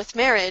filled out with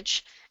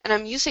marriage, and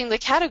I'm using the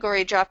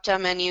category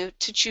drop-down menu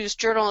to choose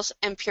journals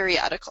and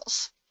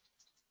periodicals.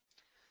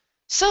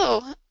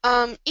 So,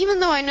 even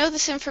though I know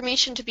this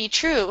information to be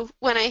true,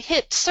 when I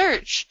hit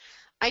search,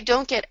 I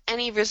don't get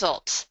any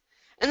results.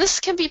 And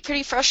this can be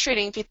pretty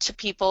frustrating to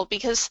people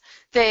because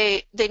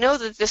they know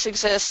that this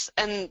exists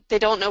and they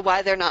don't know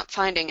why they're not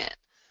finding it.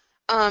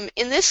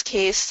 In this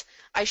case,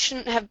 I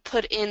shouldn't have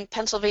put in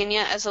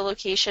Pennsylvania as a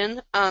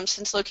location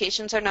since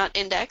locations are not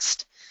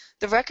indexed.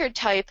 The record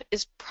type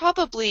is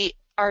probably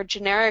our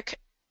generic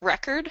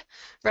record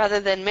rather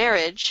than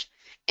marriage,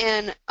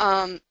 and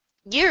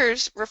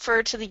years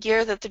refer to the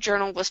year that the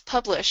journal was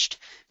published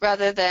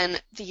rather than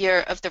the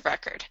year of the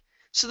record.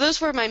 So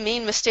those were my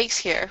main mistakes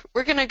here.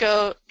 We're going to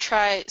go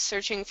try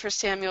searching for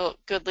Samuel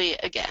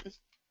Goodley again.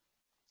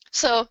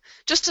 So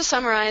just to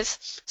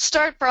summarize,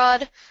 start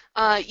broad,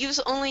 use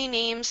only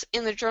names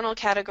in the journal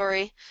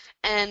category,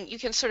 and you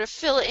can sort of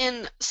fill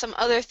in some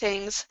other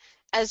things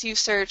as you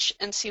search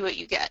and see what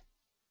you get.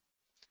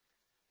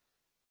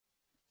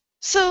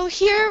 So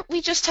here we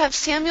just have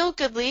Samuel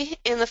Goodley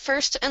in the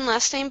first and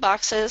last name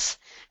boxes,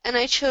 and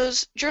I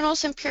chose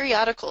Journals and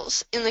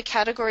Periodicals in the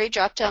category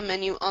drop-down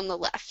menu on the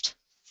left.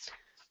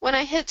 When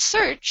I hit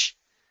search,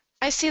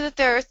 I see that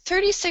there are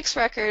 36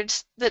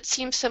 records that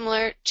seem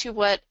similar to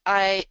what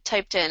I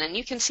typed in, and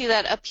you can see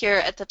that up here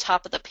at the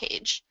top of the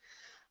page.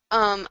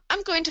 I'm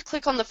going to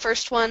click on the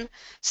first one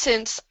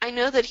since I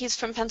know that he's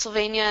from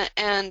Pennsylvania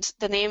and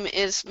the name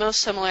is most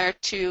similar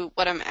to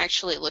what I'm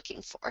actually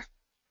looking for.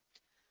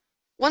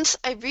 Once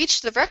I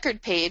reach the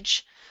record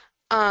page,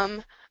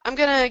 I'm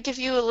going to give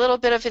you a little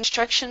bit of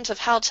instructions of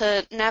how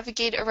to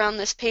navigate around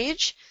this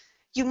page.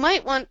 You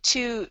might want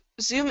to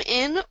zoom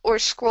in or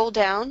scroll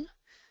down.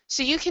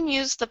 So you can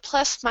use the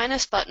plus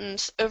minus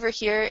buttons over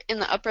here in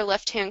the upper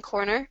left-hand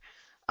corner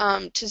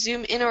to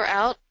zoom in or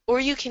out, or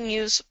you can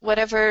use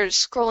whatever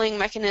scrolling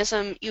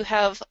mechanism you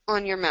have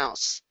on your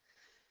mouse.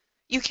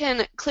 You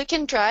can click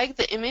and drag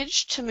the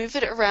image to move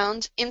it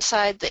around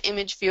inside the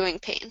image viewing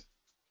pane.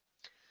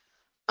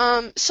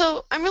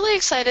 So I'm really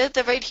excited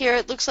that right here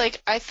it looks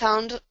like I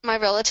found my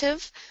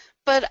relative,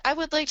 but I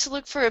would like to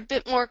look for a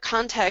bit more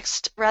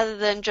context rather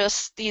than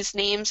just these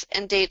names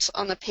and dates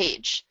on the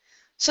page.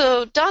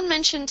 So Don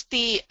mentioned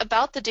the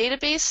About the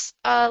Database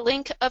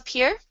link up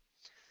here.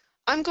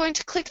 I'm going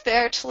to click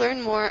there to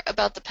learn more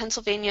about the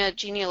Pennsylvania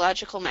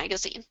Genealogical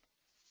Magazine.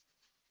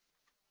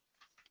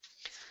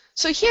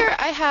 So here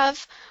I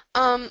have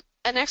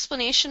an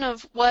explanation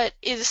of what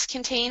is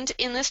contained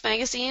in this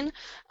magazine.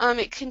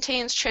 It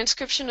contains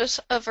transcriptions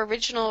of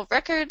original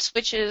records,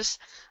 which is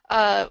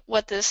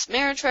what this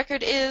marriage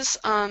record is,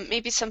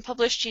 maybe some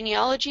published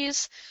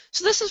genealogies.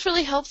 So this is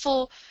really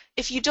helpful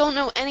if you don't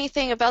know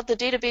anything about the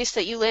database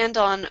that you land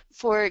on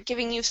for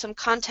giving you some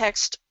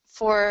context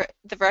for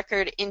the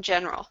record in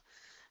general.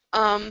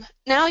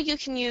 Now you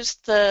can use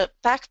the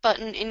back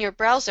button in your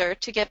browser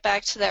to get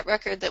back to that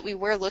record that we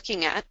were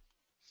looking at.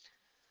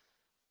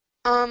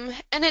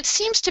 And it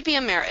seems to be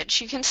a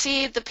marriage. You can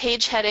see the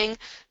page heading,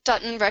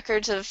 Dutton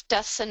Records of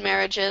Deaths and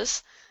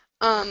Marriages.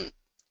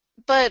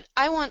 But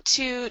I want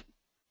to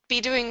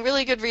be doing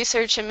really good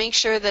research and make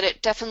sure that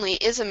it definitely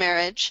is a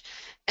marriage.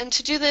 And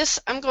to do this,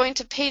 I'm going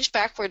to page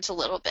backwards a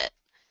little bit.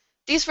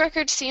 These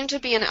records seem to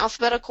be in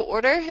alphabetical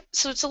order,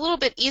 so it's a little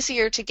bit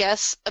easier to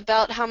guess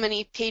about how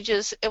many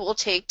pages it will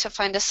take to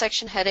find a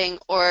section heading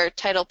or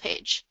title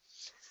page.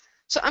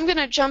 So I'm going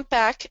to jump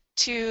back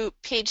to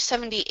page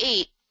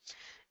 78.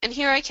 And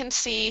here I can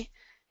see,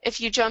 if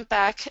you jump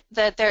back,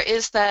 that there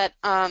is that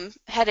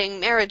heading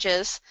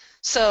Marriages.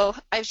 So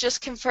I've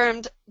just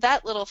confirmed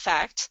that little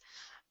fact.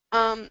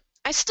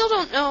 I still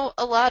don't know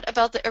a lot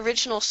about the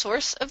original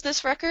source of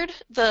this record,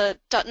 the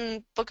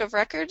Dutton Book of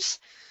Records.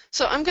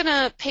 So I'm going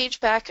to page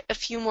back a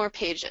few more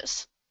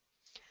pages.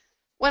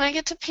 When I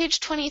get to page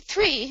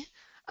 23,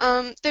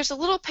 there's a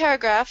little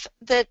paragraph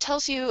that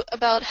tells you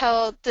about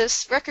how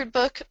this record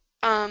book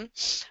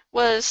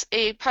was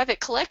a private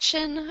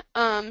collection,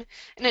 and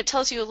it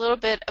tells you a little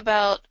bit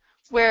about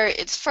where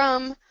it's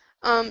from.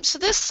 So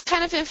this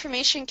kind of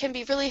information can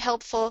be really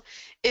helpful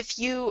if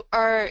you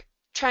are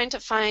trying to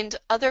find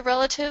other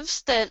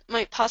relatives that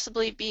might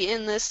possibly be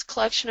in this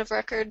collection of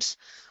records,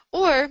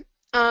 or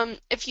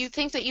if you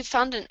think that you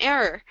found an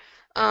error,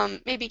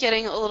 maybe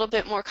getting a little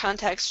bit more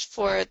context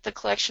for the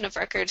collection of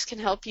records can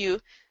help you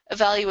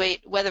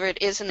evaluate whether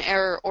it is an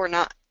error or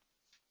not.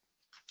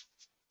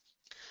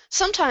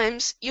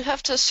 Sometimes you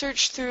have to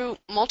search through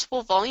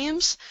multiple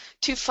volumes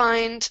to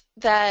find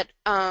that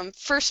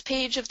first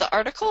page of the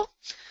article.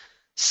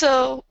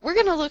 So we're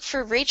going to look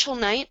for Rachel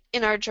Knight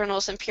in our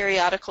journals and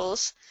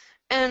periodicals,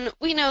 and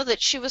we know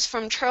that she was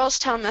from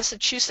Charlestown,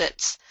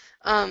 Massachusetts.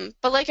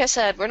 But like I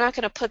said, we're not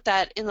going to put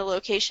that in the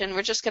location.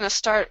 We're just going to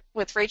start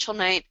with Rachel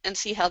Knight and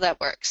see how that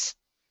works.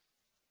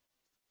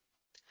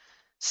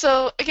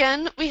 So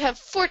again, we have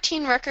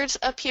 14 records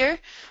up here,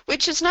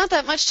 which is not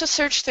that much to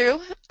search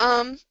through.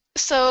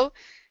 So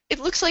it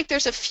looks like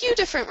there's a few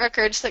different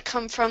records that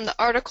come from the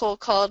article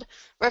called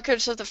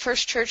Records of the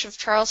First Church of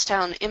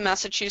Charlestown in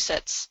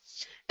Massachusetts.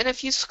 And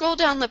if you scroll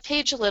down the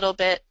page a little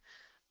bit,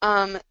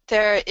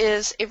 there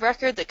is a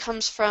record that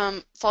comes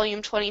from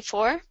volume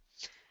 24,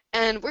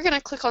 and we're going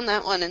to click on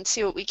that one and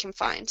see what we can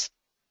find.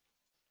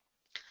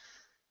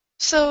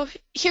 So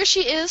here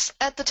she is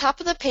at the top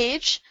of the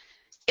page.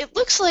 It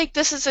looks like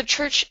this is a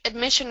church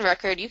admission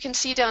record. You can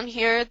see down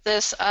here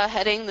this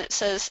heading that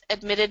says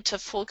admitted to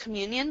full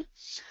communion.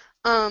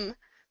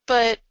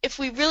 But if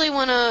we really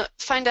want to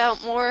find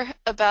out more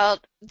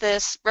about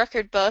this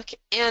record book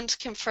and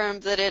confirm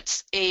that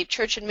it's a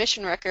church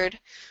admission record,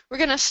 we're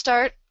going to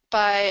start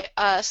by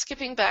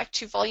skipping back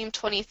to volume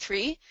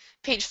 23,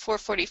 page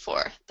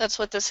 444. That's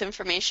what this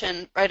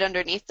information right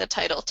underneath the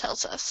title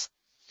tells us.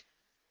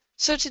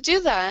 So to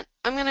do that,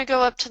 I'm going to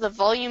go up to the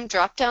volume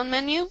drop-down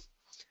menu.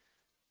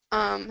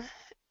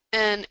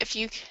 And if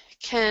you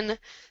can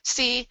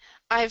see,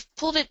 I've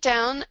pulled it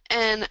down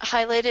and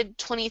highlighted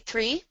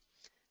 23.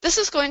 This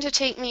is going to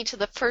take me to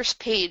the first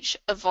page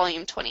of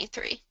volume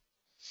 23.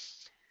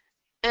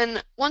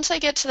 And once I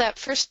get to that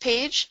first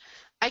page,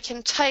 I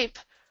can type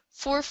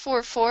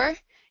 444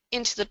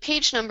 into the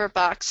page number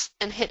box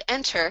and hit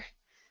enter,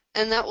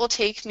 and that will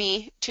take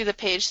me to the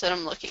page that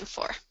I'm looking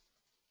for.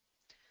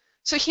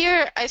 So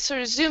here I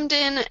sort of zoomed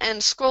in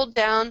and scrolled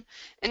down,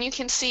 and you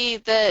can see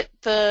that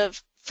the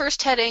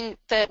first heading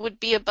that would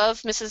be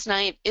above Mrs.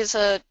 Knight is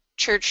a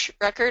church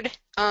record,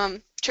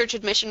 church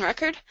admission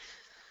record.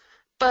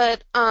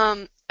 But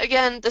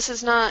again, this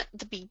is not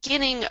the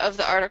beginning of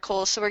the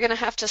article, so we're going to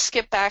have to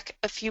skip back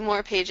a few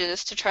more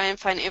pages to try and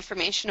find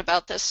information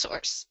about this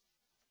source.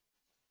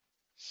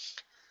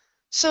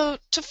 So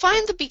to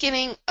find the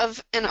beginning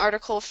of an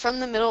article from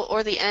the middle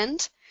or the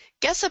end,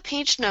 guess a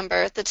page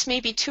number that's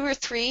maybe 2 or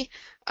 3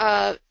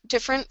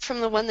 different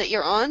from the one that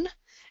you're on.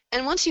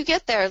 And once you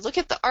get there, look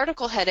at the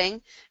article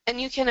heading, and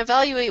you can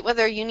evaluate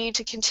whether you need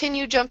to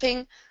continue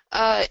jumping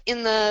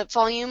in the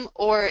volume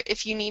or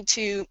if you need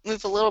to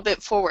move a little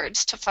bit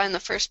forwards to find the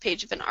first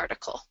page of an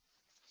article.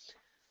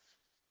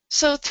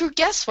 So through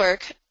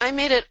guesswork, I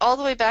made it all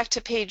the way back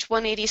to page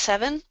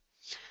 187.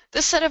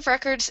 This set of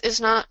records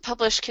is not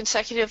published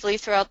consecutively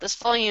throughout this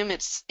volume.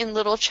 It's in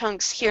little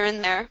chunks here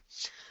and there.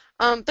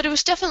 But it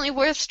was definitely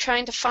worth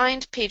trying to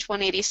find page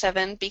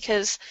 187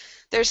 because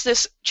there's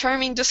this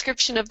charming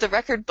description of the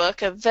record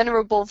book, a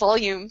venerable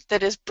volume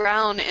that is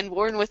brown and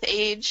worn with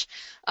age,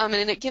 and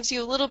it gives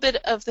you a little bit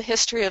of the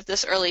history of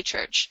this early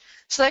church.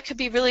 So that could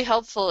be really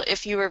helpful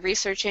if you were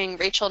researching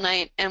Rachel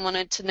Knight and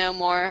wanted to know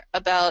more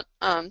about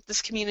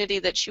this community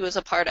that she was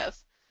a part of.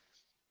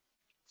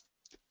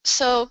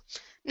 So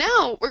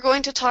now we're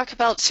going to talk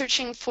about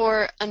searching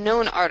for a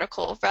known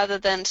article rather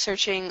than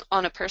searching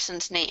on a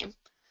person's name.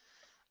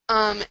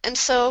 And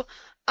so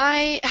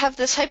I have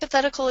this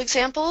hypothetical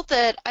example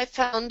that I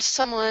found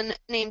someone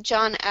named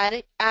John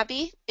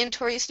Abbey in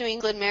Torrey's New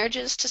England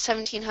Marriages to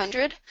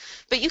 1700,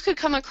 but you could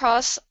come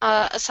across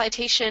a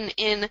citation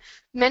in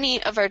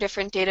many of our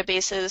different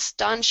databases.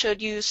 Don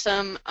showed you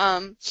some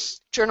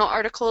journal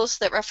articles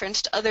that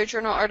referenced other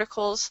journal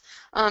articles,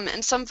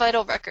 and some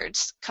vital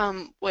records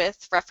come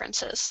with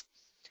references.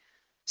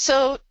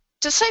 So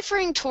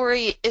deciphering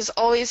Torrey is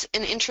always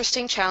an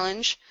interesting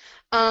challenge.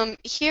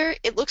 Here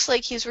it looks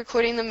like he's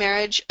recording the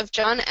marriage of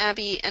John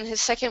Abbey and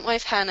his second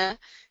wife Hannah,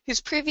 whose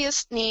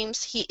previous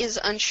names he is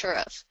unsure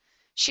of.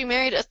 She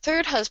married a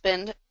third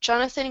husband,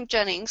 Jonathan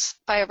Jennings,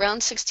 by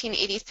around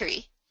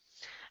 1683.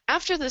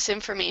 After this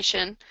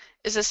information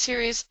is a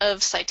series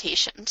of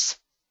citations.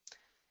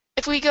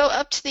 If we go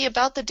up to the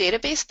About the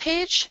Database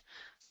page,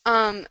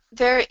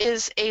 there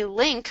is a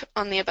link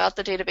on the About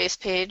the Database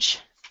page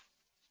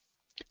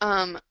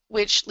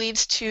which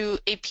leads to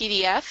a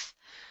PDF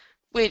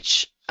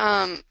which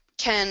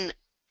can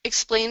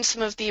explain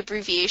some of the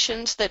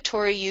abbreviations that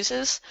Torrey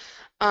uses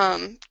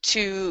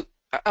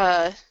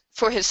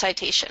for his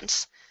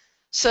citations.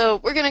 So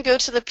we're going to go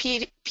to the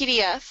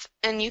PDF,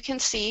 and you can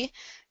see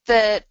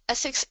that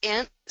Essex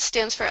Ant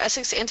stands for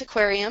Essex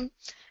Antiquarium,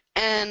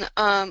 and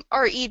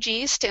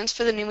REG stands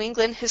for the New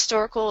England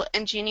Historical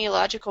and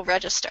Genealogical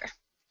Register.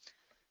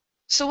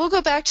 So we'll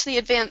go back to the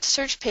advanced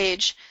search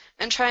page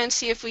and try and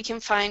see if we can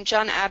find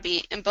John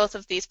Abbey in both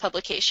of these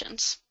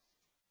publications.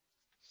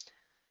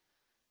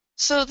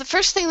 So the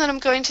first thing that I'm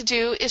going to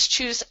do is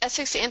choose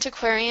Essex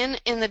Antiquarian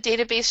in the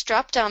database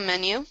drop-down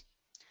menu.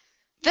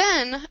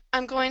 Then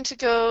I'm going to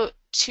go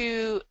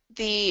to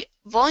the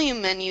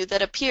volume menu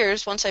that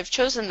appears once I've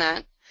chosen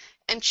that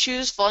and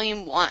choose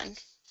volume 1.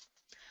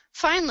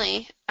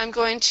 Finally, I'm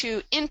going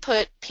to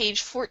input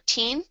page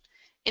 14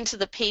 into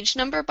the page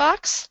number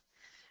box,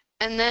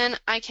 and then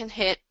I can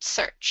hit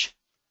search.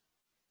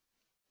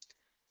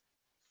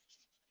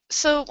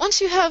 So once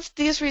you have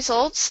these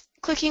results,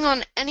 clicking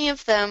on any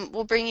of them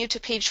will bring you to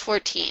page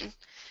 14.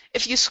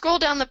 If you scroll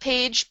down the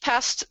page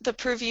past the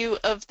preview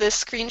of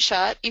this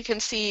screenshot, you can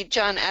see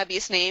John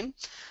Abbey's name.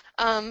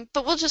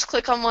 But we'll just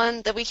click on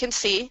one that we can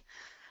see.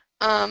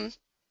 And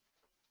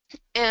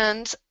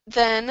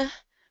then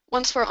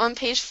once we're on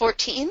page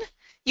 14,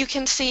 you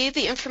can see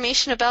the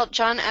information about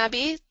John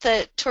Abbey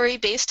that Tori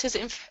based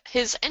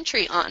his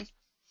entry on.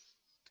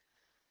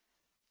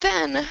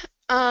 Then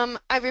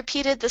I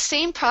repeated the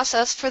same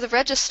process for the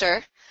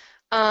register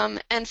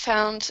and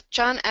found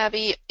John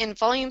Abbey in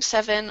Volume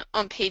 7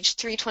 on page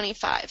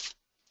 325.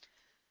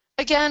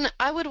 Again,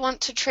 I would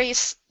want to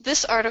trace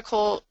this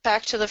article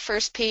back to the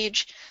first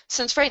page,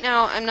 since right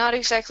now I'm not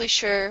exactly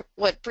sure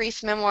what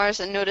Brief Memoirs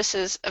and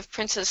Notices of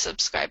Prince's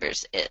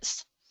Subscribers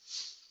is.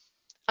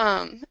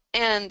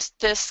 And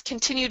this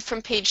continued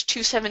from page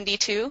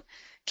 272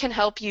 can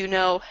help you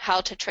know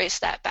how to trace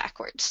that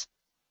backwards.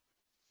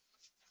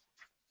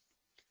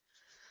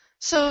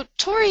 So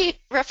Tori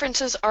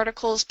references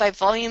articles by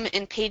volume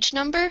and page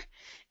number.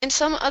 In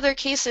some other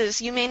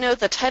cases, you may know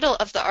the title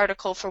of the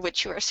article for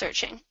which you are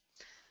searching.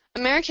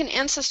 American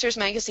Ancestors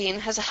magazine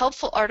has a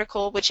helpful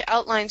article which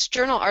outlines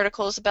journal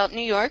articles about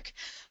New York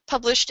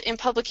published in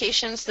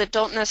publications that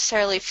don't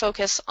necessarily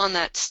focus on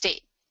that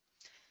state.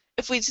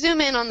 If we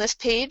zoom in on this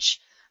page,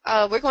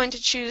 we're going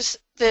to choose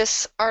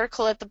this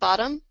article at the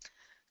bottom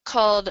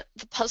called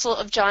The Puzzle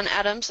of John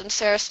Adams and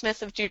Sarah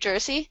Smith of New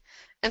Jersey,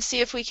 and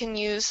see if we can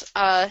use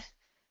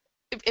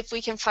if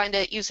we can find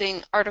it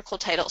using article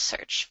title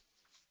search.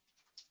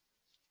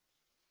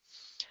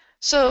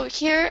 So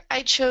here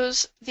I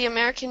chose the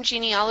American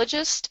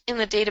Genealogist in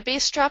the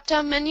database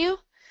drop-down menu,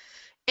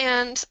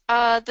 and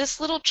this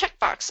little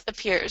checkbox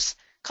appears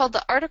called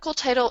the Article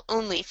Title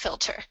Only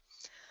filter.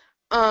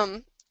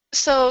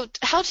 So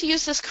how to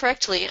use this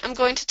correctly, I'm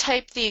going to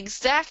type the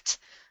exact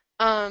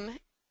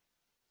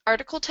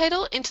article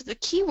title into the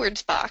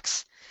keywords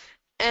box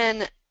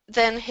and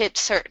then hit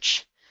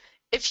search.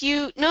 If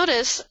you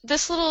notice,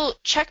 this little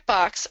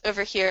checkbox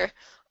over here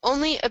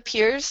only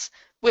appears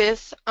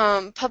with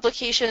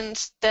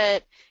publications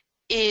that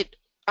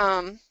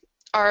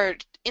are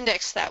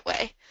indexed that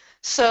way.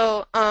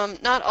 So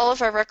not all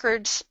of our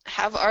records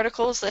have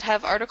articles that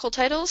have article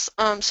titles.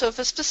 So if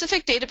a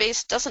specific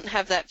database doesn't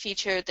have that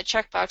feature, the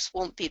checkbox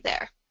won't be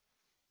there.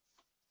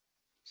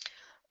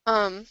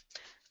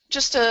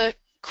 Just a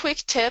quick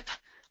tip,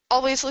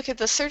 always look at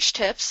the search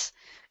tips.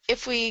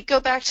 If we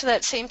go back to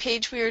that same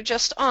page we were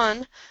just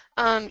on,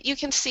 you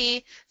can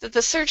see that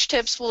the search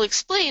tips will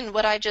explain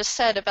what I just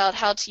said about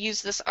how to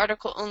use this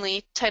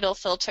article-only title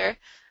filter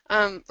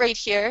right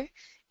here.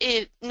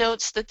 It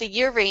notes that the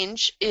year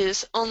range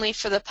is only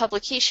for the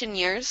publication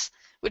years,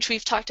 which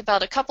we've talked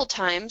about a couple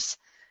times,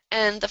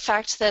 and the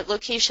fact that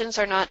locations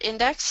are not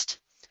indexed.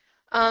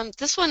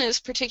 This one is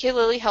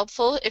particularly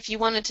helpful if you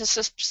wanted to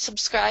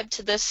subscribe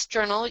to this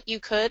journal, you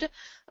could,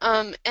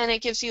 and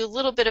it gives you a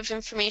little bit of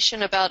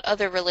information about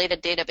other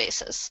related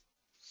databases.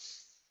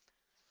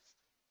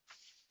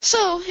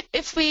 So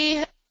if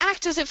we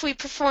act as if we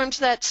performed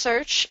that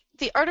search,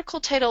 the article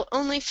title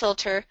only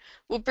filter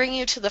will bring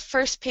you to the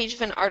first page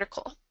of an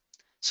article.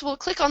 So we'll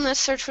click on this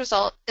search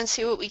result and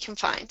see what we can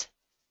find.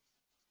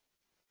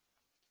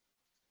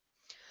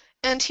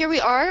 And here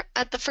we are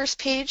at the first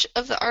page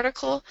of the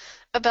article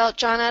about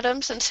John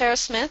Adams and Sarah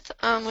Smith,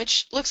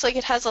 which looks like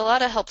it has a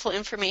lot of helpful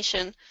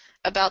information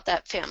about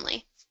that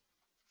family.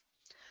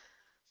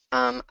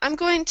 I'm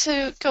going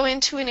to go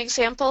into an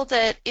example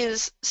that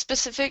is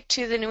specific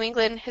to the New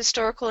England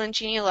Historical and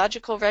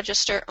Genealogical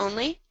Register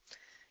only.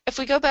 If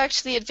we go back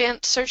to the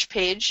advanced search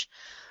page,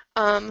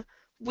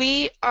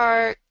 we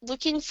are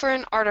looking for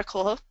an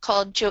article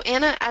called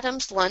Joanna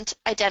Adams Lunt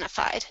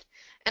Identified.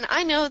 And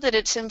I know that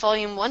it's in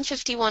volume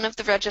 151 of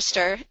the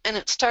register, and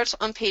it starts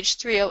on page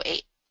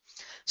 308.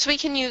 So we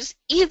can use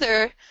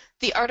either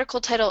the article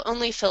title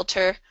only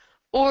filter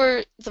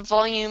or the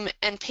volume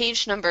and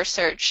page number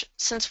search,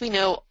 since we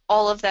know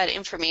all of that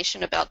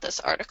information about this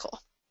article.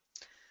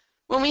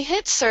 When we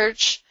hit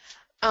search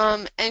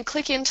and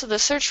click into the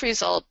search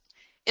result,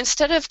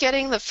 instead of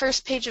getting the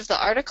first page of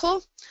the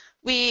article,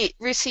 we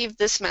receive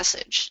this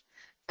message.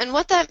 And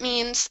what that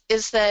means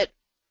is that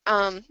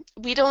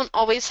we don't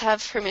always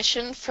have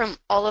permission from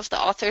all of the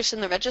authors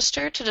in the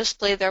register to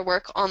display their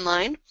work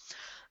online.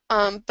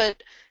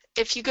 But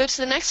if you go to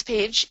the next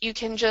page, you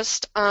can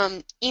just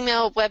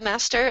email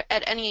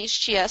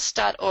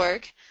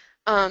webmaster@nehgs.org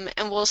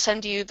and we'll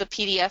send you the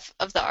PDF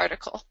of the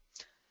article.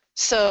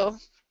 So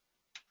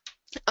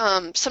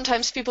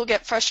sometimes people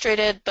get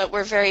frustrated, but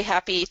we're very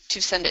happy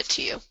to send it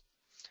to you.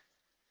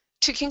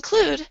 To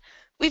conclude,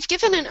 we've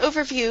given an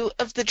overview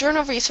of the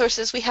journal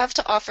resources we have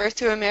to offer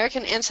through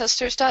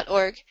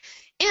AmericanAncestors.org,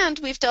 and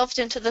we've delved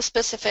into the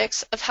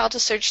specifics of how to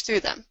search through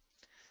them.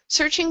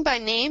 Searching by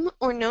name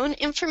or known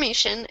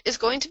information is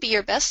going to be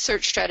your best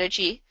search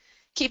strategy.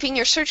 Keeping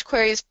your search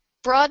queries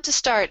broad to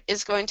start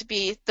is going to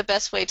be the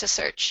best way to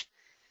search.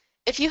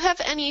 If you have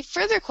any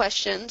further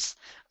questions,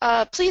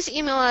 please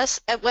email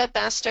us at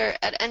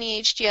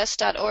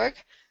webmaster@nehgs.org.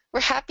 We're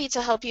happy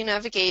to help you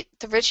navigate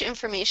the rich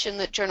information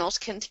that journals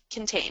can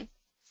contain.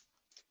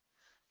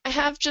 I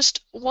have just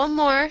one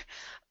more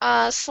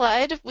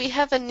slide, we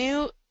have a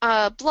new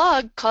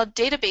blog called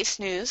Database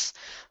News,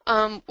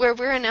 where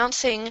we're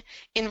announcing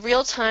in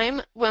real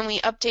time when we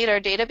update our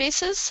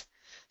databases.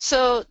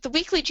 So the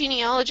Weekly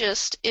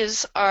Genealogist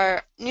is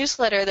our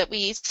newsletter that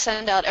we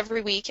send out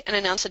every week and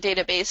announce a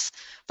database.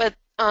 But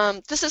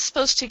this is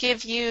supposed to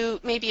give you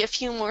maybe a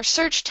few more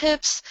search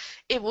tips.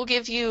 It will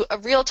give you a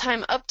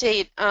real-time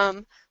update.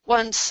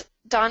 Once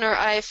Don or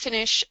I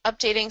finish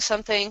updating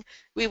something,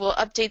 we will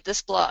update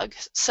this blog.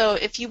 So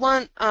if you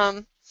want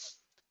the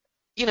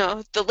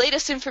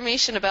latest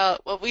information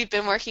about what we've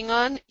been working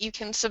on, you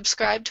can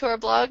subscribe to our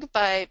blog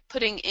by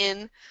putting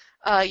in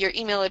your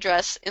email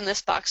address in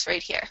this box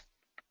right here.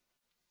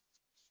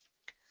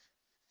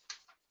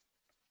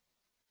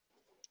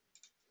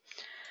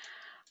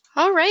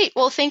 All right.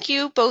 Well, thank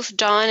you both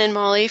Dawn and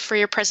Molly for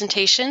your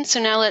presentation.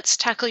 So now let's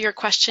tackle your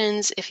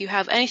questions. If you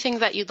have anything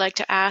that you'd like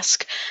to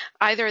ask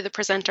either of the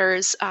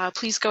presenters,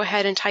 please go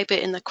ahead and type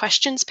it in the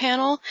questions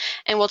panel,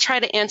 and we'll try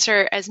to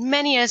answer as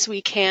many as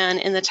we can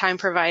in the time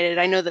provided.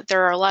 I know that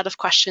there are a lot of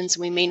questions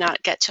and we may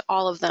not get to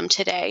all of them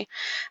today.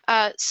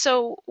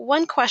 So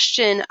one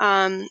question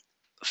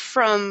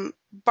from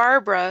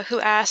Barbara, who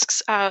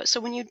asks, so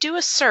when you do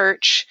a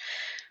search,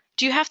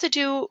 do you have to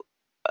do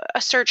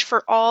a search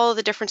for all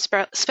the different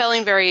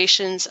spelling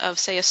variations of,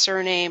 say, a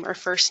surname or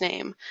first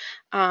name?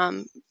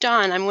 Dawn,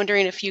 I'm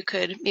wondering if you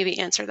could maybe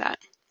answer that.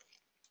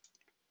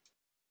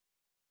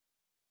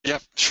 Yeah,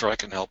 sure, I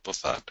can help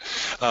with that.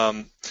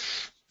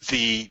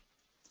 The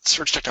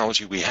search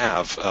technology we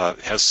have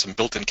has some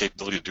built-in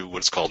capability to do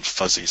what's called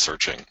fuzzy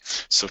searching.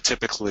 So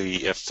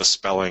typically, if the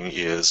spelling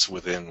is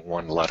within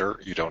one letter,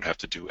 you don't have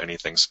to do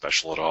anything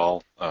special at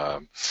all.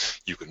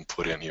 You can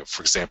put in,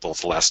 for example,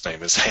 if the last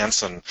name is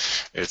Hansen,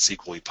 it's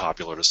equally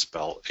popular to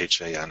spell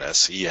Hansen,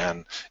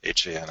 Hanson.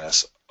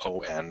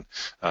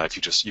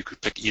 You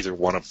could pick either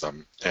one of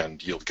them,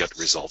 and you'll get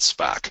results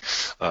back.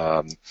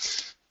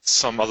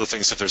 Some other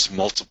things, if there's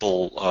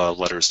multiple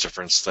letters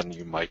difference, then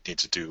you might need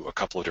to do a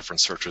couple of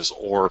different searches,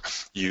 or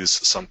use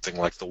something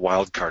like the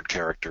wildcard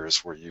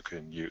characters, where you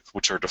can use,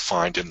 which are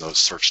defined in those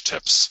search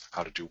tips,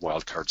 how to do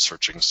wildcard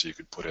searching. So you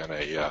could put in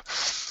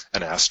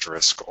an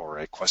asterisk or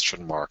a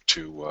question mark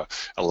to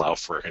allow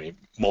for any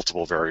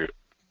multiple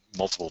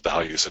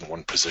values in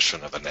one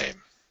position of a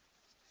name.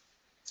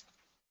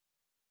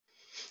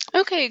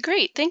 Okay,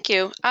 great. Thank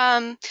you.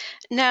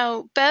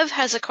 Now, Bev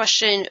has a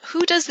question.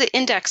 Who does the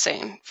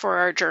indexing for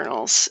our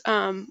journals?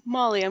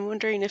 Molly, I'm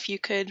wondering if you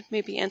could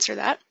maybe answer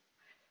that.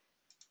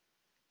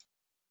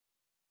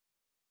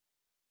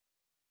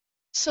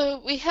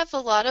 So we have a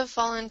lot of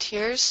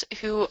volunteers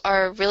who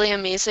are really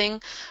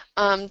amazing.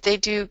 They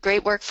do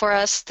great work for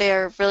us.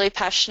 They're really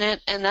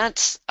passionate, and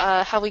that's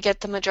how we get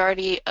the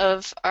majority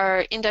of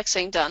our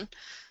indexing done.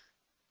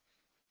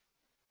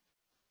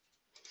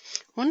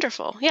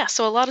 Wonderful. Yeah,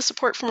 so a lot of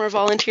support from our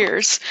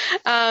volunteers.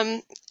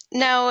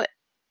 Now,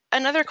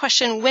 another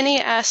question,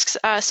 Winnie asks,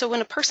 so when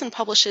a person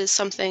publishes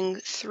something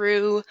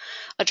through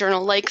a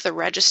journal like the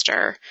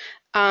Register,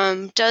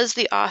 does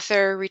the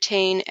author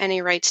retain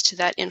any rights to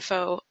that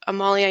info?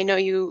 Molly, I know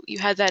you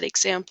had that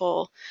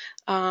example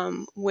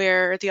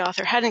where the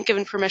author hadn't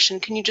given permission.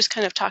 Can you just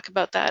kind of talk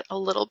about that a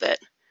little bit?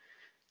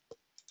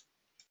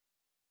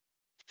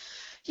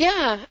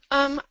 Yeah,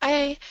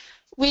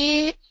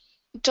 we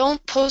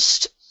don't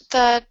post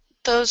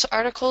those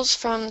articles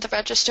from the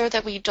Register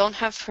that we don't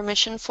have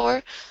permission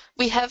for.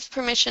 We have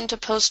permission to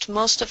post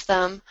most of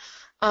them,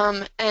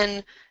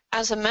 and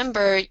as a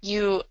member,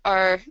 you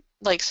are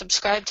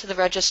subscribed to the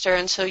Register,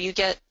 and so you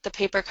get the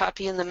paper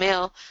copy in the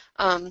mail.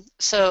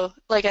 So,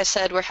 like I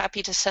said, we're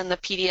happy to send the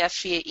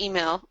PDF via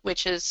email,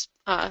 which is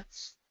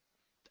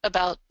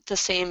about the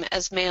same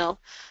as mail.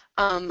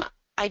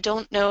 I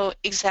don't know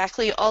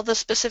exactly all the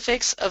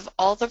specifics of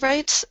all the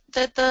rights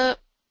that the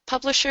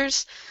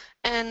publishers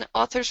and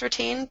authors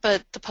retain,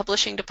 but the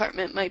publishing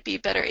department might be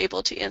better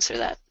able to answer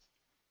that.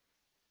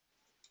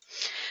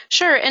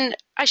 Sure, and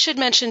I should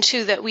mention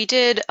too that we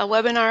did a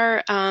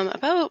webinar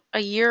about a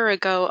year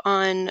ago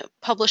on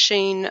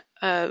publishing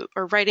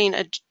or writing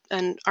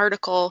an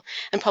article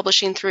and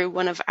publishing through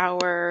one of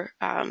our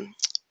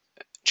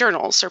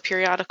journals or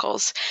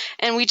periodicals.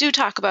 And we do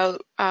talk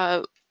about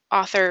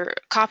author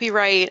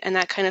copyright and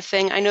that kind of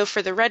thing. I know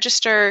for the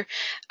Register,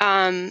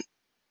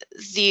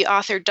 the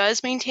author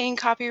does maintain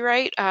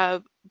copyright,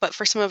 but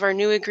for some of our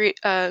new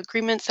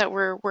agreements that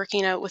we're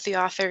working out with the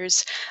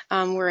authors,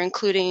 we're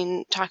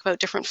talk about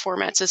different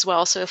formats as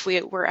well. So if we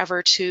were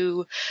ever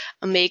to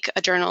make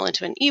a journal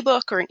into an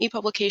ebook or an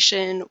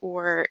e-publication,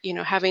 or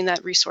having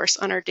that resource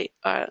on our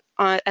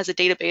as a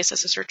database,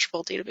 as a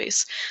searchable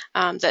database,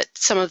 that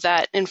some of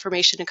that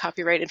information and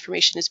copyright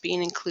information is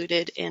being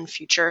included in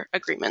future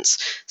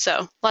agreements.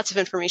 So lots of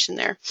information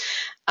there.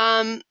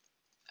 A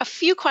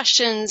few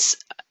questions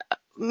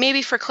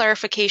maybe for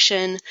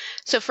clarification.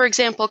 So for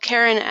example,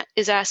 Karen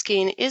is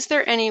asking, is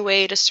there any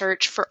way to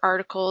search for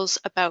articles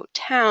about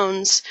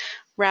towns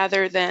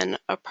rather than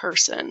a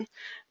person?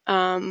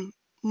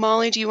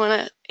 Molly, do you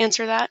want to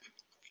answer that?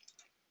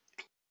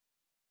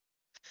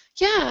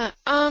 Yeah,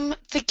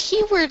 the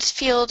keywords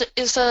field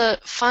is a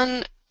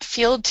fun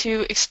field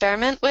to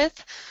experiment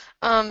with.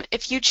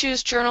 If you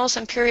choose journals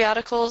and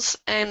periodicals,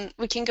 and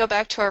we can go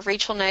back to our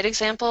Rachel Knight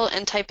example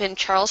and type in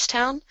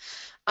Charlestown,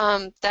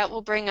 that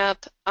will bring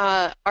up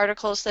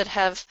articles that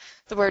have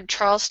the word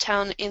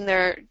Charlestown in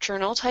their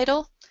journal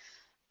title.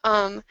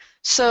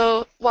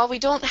 So while we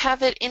don't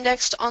have it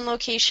indexed on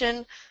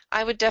location,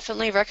 I would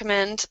definitely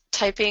recommend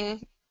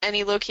typing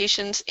any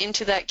locations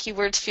into that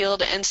keywords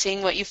field and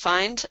seeing what you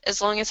find.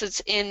 As long as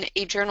it's in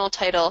a journal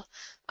title,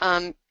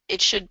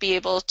 it should be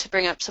able to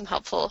bring up some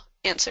helpful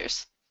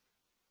answers.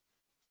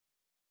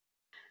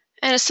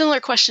 And a similar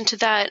question to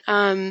that,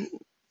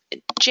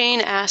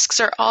 Jane asks,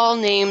 are all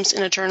names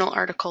in a journal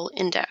article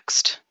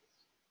indexed?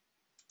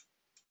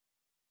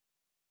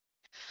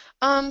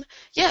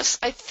 Yes,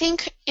 I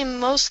think in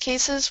most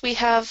cases we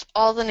have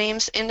all the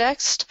names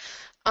indexed.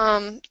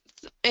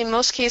 In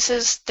most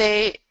cases,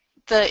 the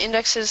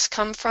indexes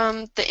come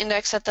from the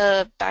index at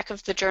the back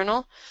of the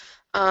journal,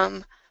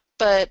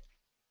 but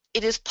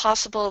it is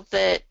possible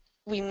that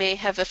we may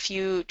have a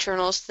few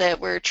journals that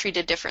were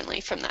treated differently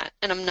from that,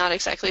 and I'm not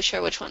exactly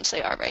sure which ones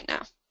they are right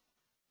now.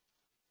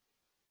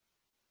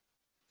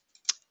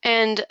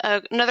 And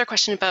another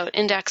question about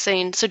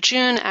indexing. So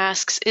June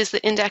asks, is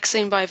the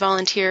indexing by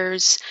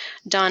volunteers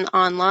done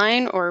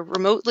online or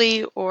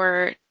remotely,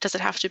 or does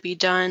it have to be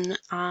done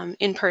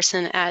in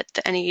person at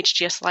the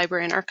NEHGS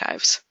Library and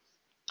Archives?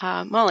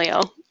 Molly,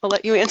 I'll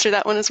let you answer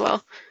that one as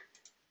well.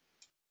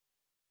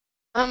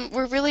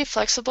 We're really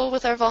flexible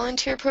with our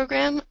volunteer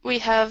program. We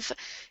have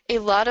a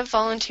lot of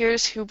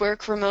volunteers who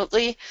work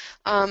remotely,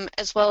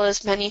 as well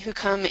as many who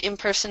come in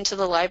person to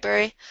the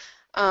library.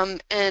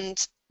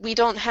 And we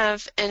don't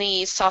have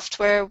any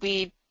software.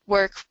 We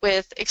work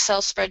with Excel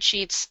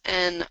spreadsheets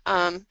and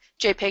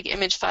JPEG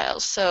image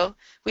files. So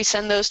we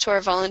send those to our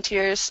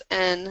volunteers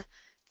and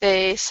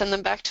they send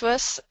them back to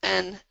us.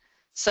 And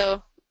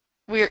so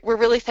we're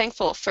really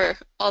thankful for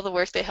all the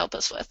work they help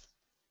us with.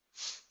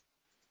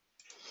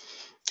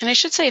 And I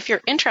should say, if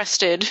you're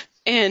interested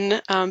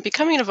in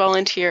becoming a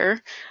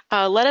volunteer,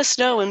 let us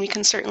know and we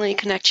can certainly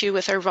connect you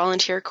with our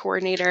volunteer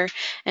coordinator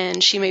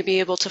and she may be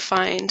able to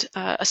find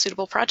a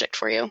suitable project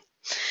for you.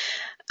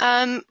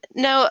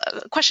 Now,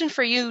 a question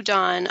for you,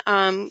 Dawn.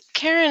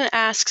 Karen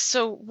asks,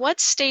 so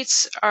what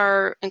states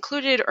are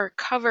included or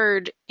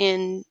covered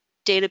in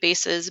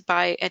databases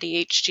by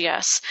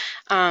NEHGS?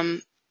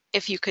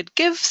 If you could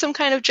give some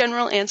kind of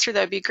general answer,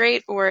 that'd be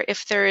great, or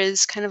if there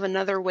is kind of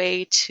another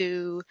way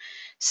to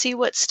see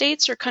what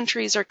states or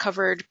countries are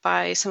covered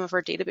by some of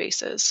our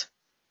databases.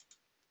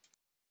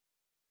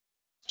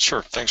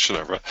 Sure, thanks,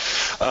 Ginevra.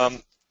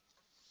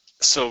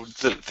 So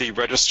the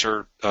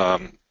register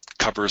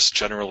covers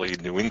generally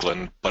New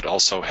England, but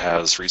also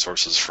has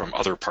resources from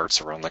other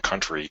parts around the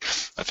country.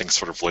 I think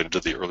sort of related to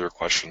the earlier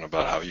question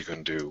about how you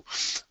can do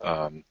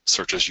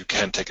searches. You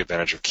can take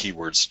advantage of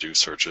keywords to do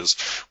searches.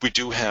 We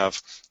do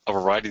have a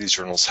variety of these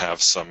journals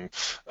have some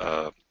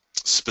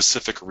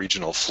specific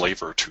regional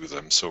flavor to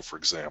them. So, for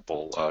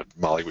example,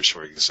 Molly was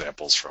showing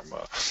examples from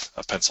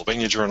a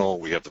Pennsylvania journal.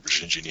 We have the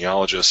Virginia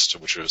Genealogist,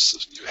 which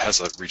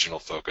has a regional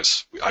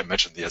focus. I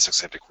mentioned the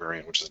Essex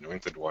Antiquarian, which is a New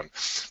England one.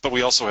 But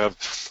we also have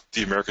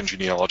the American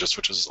Genealogist,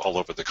 which is all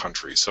over the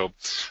country. So,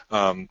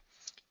 so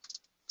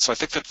I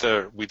think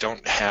that we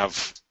don't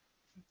have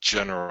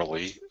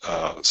generally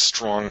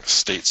strong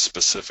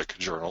state-specific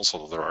journals,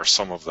 although there are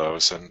some of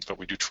those, but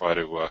we do try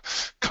to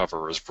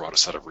cover as broad a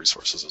set of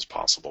resources as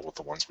possible with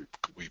the ones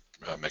we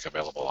make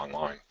available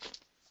online.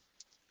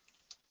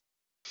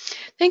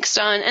 Thanks,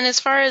 Don. And as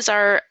far as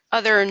our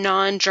other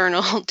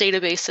non-journal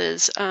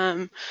databases,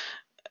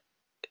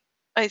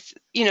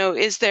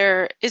 is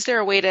there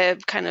a way to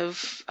kind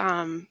of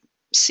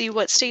see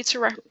what states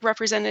are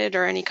represented,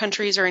 or any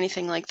countries or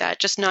anything like that?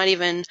 Just not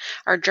even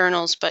our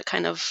journals, but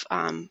kind of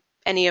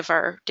any of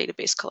our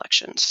database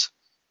collections.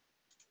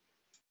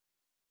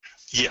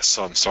 Yes,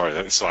 so I'm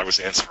sorry. So I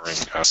was answering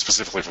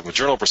specifically from the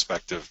journal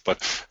perspective,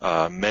 but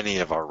many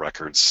of our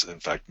records, in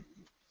fact,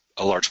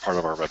 a large part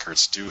of our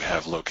records do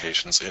have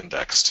locations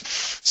indexed.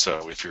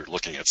 So if you're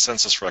looking at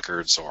census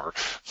records or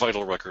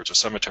vital records or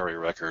cemetery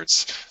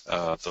records,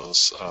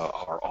 those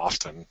are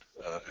often,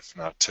 if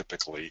not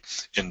typically,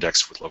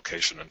 indexed with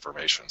location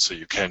information. So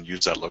you can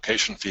use that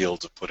location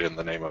field to put in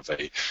the name of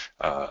a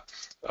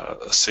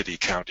city,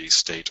 county,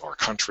 state, or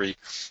country.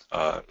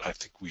 I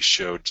think we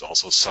showed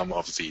also some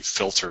of the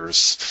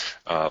filters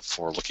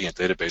for looking at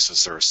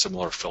databases. There are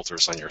similar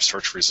filters on your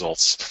search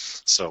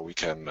results, so we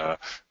can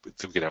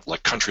have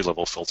like country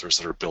level filters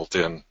that are built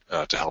in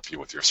to help you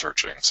with your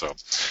searching. So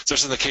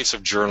just in the case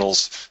of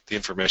journals, the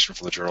information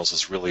from the journals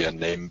is really a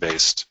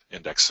name-based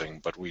indexing,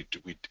 but we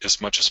as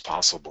much as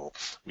possible,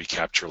 we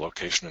capture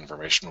location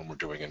information when we're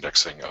doing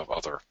indexing of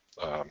other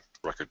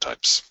record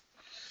types.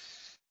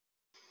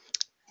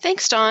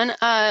 Thanks, Dawn.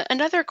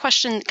 Another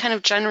question kind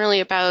of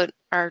generally about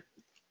our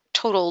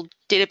total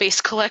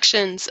database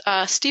collections.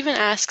 Stephen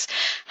asks,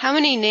 how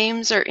many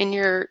names are in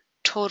your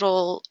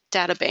total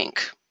data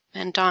bank?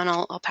 And Dawn,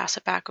 I'll pass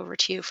it back over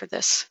to you for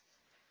this.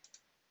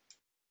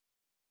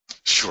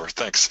 Sure,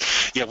 thanks.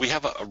 Yeah, we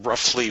have a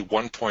roughly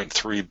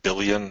 1.3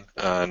 billion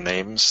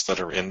names that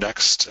are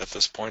indexed at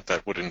this point.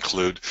 That would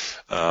include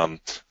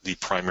the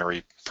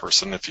primary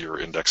person. If you're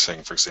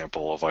indexing, for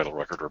example, a vital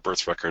record or a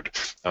birth record,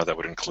 that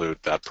would include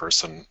that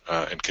person.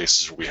 In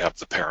cases where we have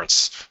the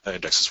parents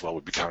indexed as well,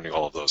 we'd be counting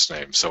all of those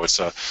names. So it's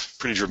a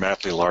pretty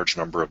dramatically large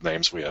number of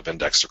names we have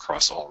indexed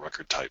across all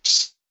record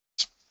types.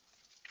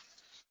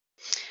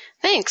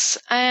 Thanks.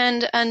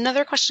 And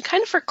another question,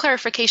 kind of for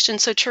clarification.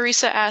 So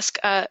Teresa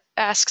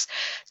asks,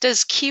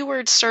 does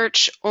keyword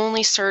search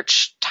only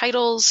search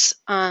titles,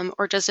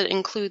 or does it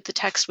include the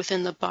text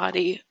within the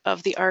body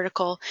of the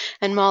article?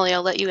 And Molly,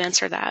 I'll let you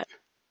answer that.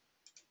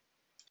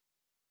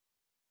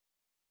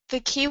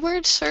 The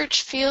keyword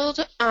search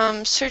field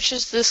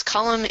searches this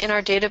column in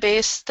our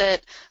database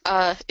that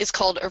is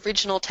called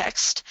original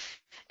text.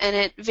 And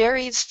it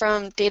varies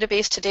from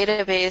database to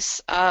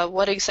database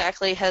what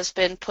exactly has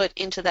been put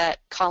into that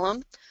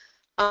column.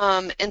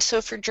 And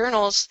so for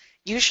journals,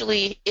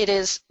 usually it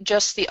is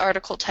just the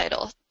article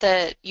title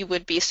that you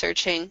would be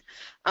searching.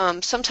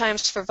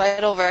 Sometimes for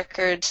vital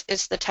records,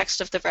 it's the text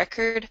of the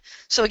record.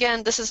 So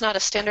again, this is not a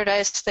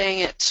standardized thing.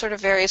 It sort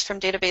of varies from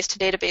database to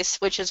database,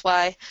 which is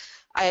why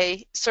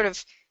I sort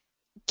of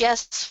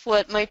guess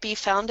what might be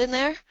found in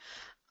there.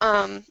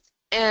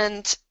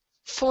 And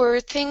for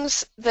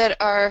things that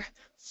are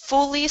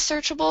fully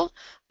searchable,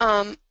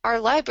 our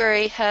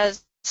library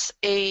has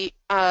a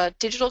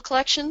digital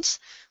collections,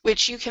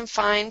 which you can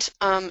find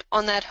on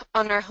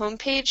our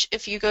homepage.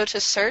 If you go to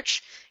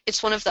search,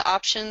 it's one of the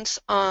options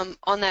on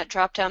that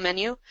drop-down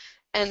menu.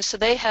 And so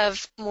they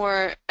have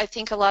more, I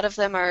think a lot of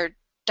them are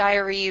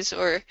diaries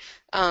or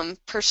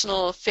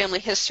personal family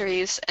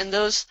histories, and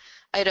those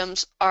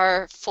items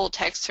are full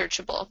text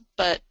searchable,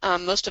 but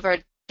most of our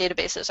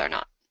databases are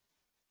not.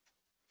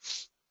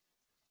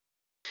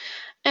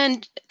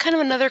 And kind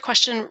of another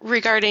question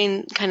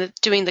regarding kind of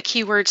doing the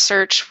keyword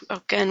search.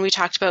 Again, we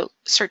talked about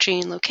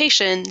searching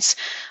locations,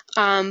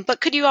 but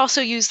could you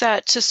also use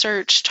that to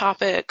search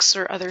topics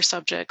or other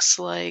subjects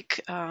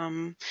like,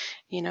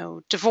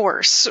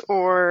 divorce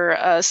or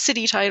a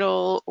city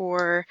title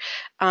or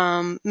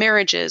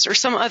marriages or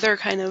some other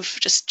kind of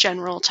just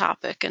general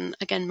topic? And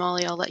again,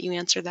 Molly, I'll let you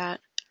answer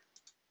that.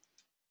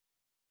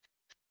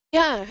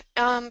 Yeah,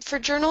 for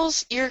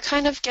journals, you're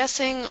kind of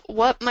guessing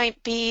what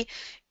might be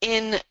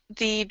in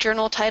the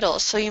journal title.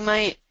 So you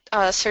might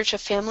search a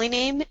family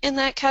name in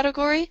that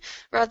category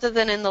rather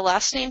than in the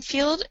last name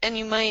field, and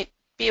you might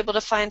be able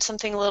to find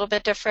something a little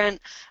bit different.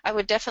 I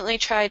would definitely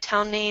try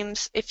town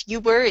names if you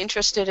were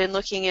interested in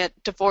looking at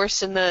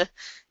divorce in the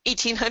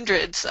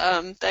 1800s.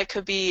 That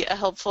could be a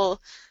helpful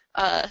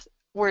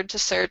word to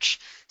search.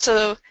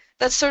 So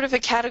that's sort of a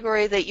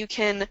category that you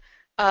can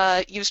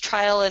use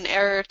trial and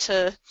error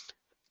to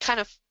kind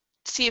of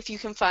see if you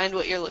can find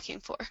what you're looking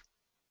for.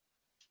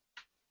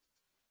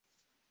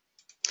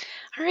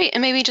 All right,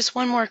 and maybe just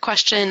one more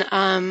question.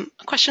 A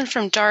question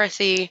from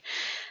Dorothy.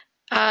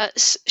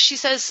 She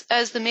says,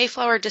 as the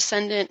Mayflower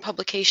Descendant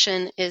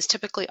publication is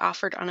typically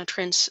offered on a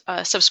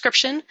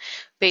subscription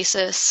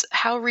basis,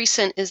 how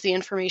recent is the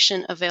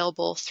information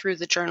available through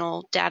the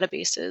journal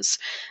databases?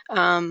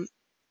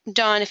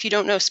 Dawn, if you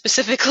don't know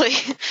specifically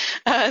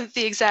the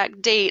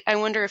exact date, I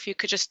wonder if you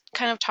could just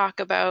kind of talk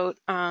about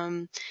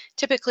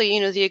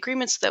typically, the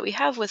agreements that we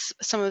have with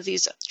some of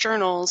these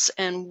journals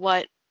and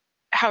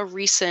how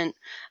recent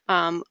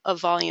of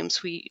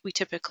volumes we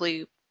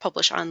typically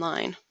publish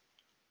online.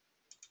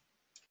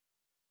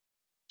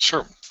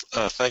 Sure.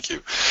 Thank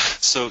you.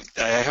 So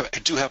I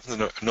do happen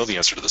to know the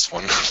answer to this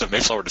one. The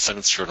Mayflower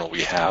Descendants Journal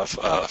we have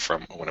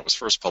from when it was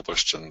first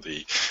published in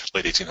the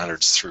late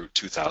 1800s through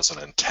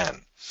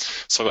 2010.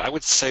 So I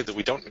would say that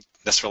we don't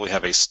necessarily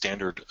have a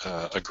standard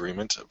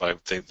agreement,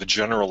 but the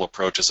general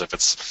approach is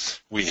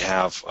if we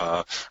have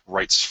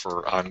rights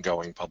for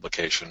ongoing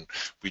publication,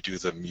 we do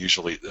them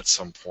usually at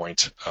some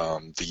point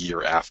the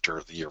year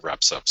after the year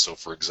wraps up. So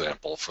for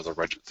example, for the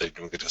New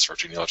England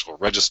Historical Genealogical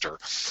Register,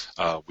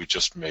 we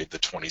just made the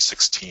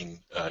 2016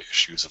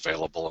 issues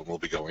available, and we'll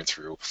be going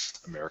through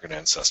American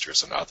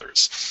Ancestors and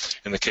others.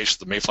 In the case of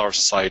the Mayflower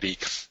Society,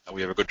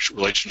 we have a good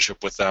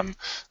relationship with them.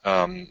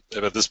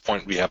 At this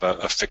point, we have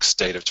a fixed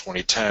date of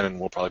 2010, and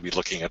we'll probably be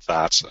looking at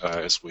that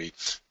as we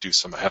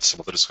have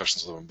some other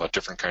discussions with them about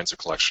different kinds of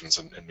collections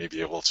and may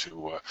be able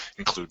to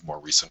include more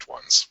recent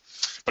ones.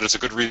 But it's a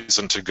good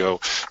reason to go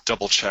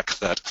double check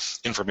that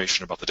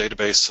information about the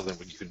database so that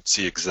you can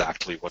see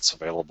exactly what's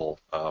available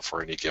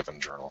for any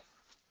given journal.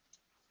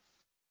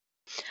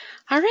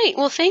 All right,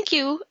 well, thank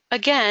you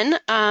again.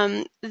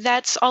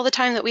 That's all the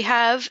time that we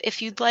have.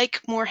 If you'd like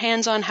more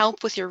hands-on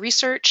help with your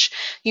research,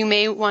 you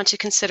may want to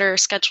consider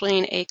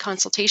scheduling a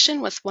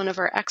consultation with one of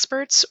our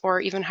experts or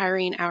even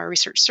hiring our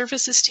research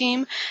services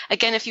team.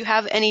 Again, if you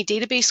have any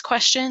database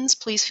questions,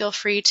 please feel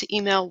free to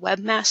email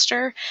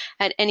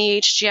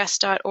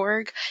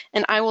webmaster@nehgs.org,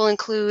 and I will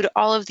include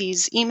all of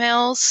these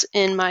emails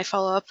in my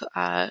follow-up,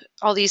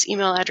 all these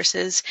email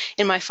addresses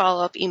in my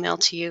follow-up email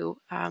to you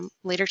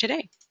later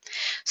today.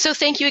 So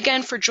thank you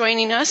again for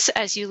joining us.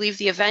 As you leave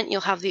the event,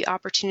 you'll have the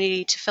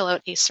opportunity to fill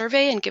out a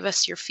survey and give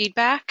us your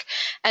feedback.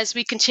 As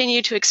we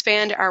continue to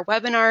expand our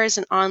webinars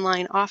and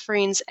online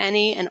offerings,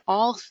 any and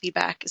all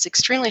feedback is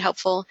extremely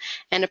helpful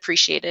and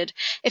appreciated.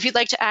 If you'd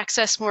like to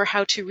access more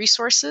how-to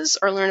resources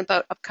or learn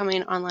about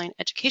upcoming online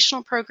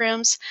educational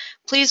programs,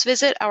 please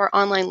visit our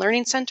online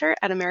learning center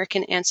at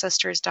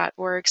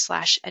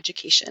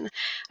AmericanAncestors.org/education.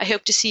 I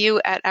hope to see you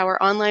at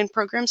our online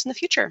programs in the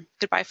future.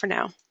 Goodbye for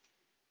now.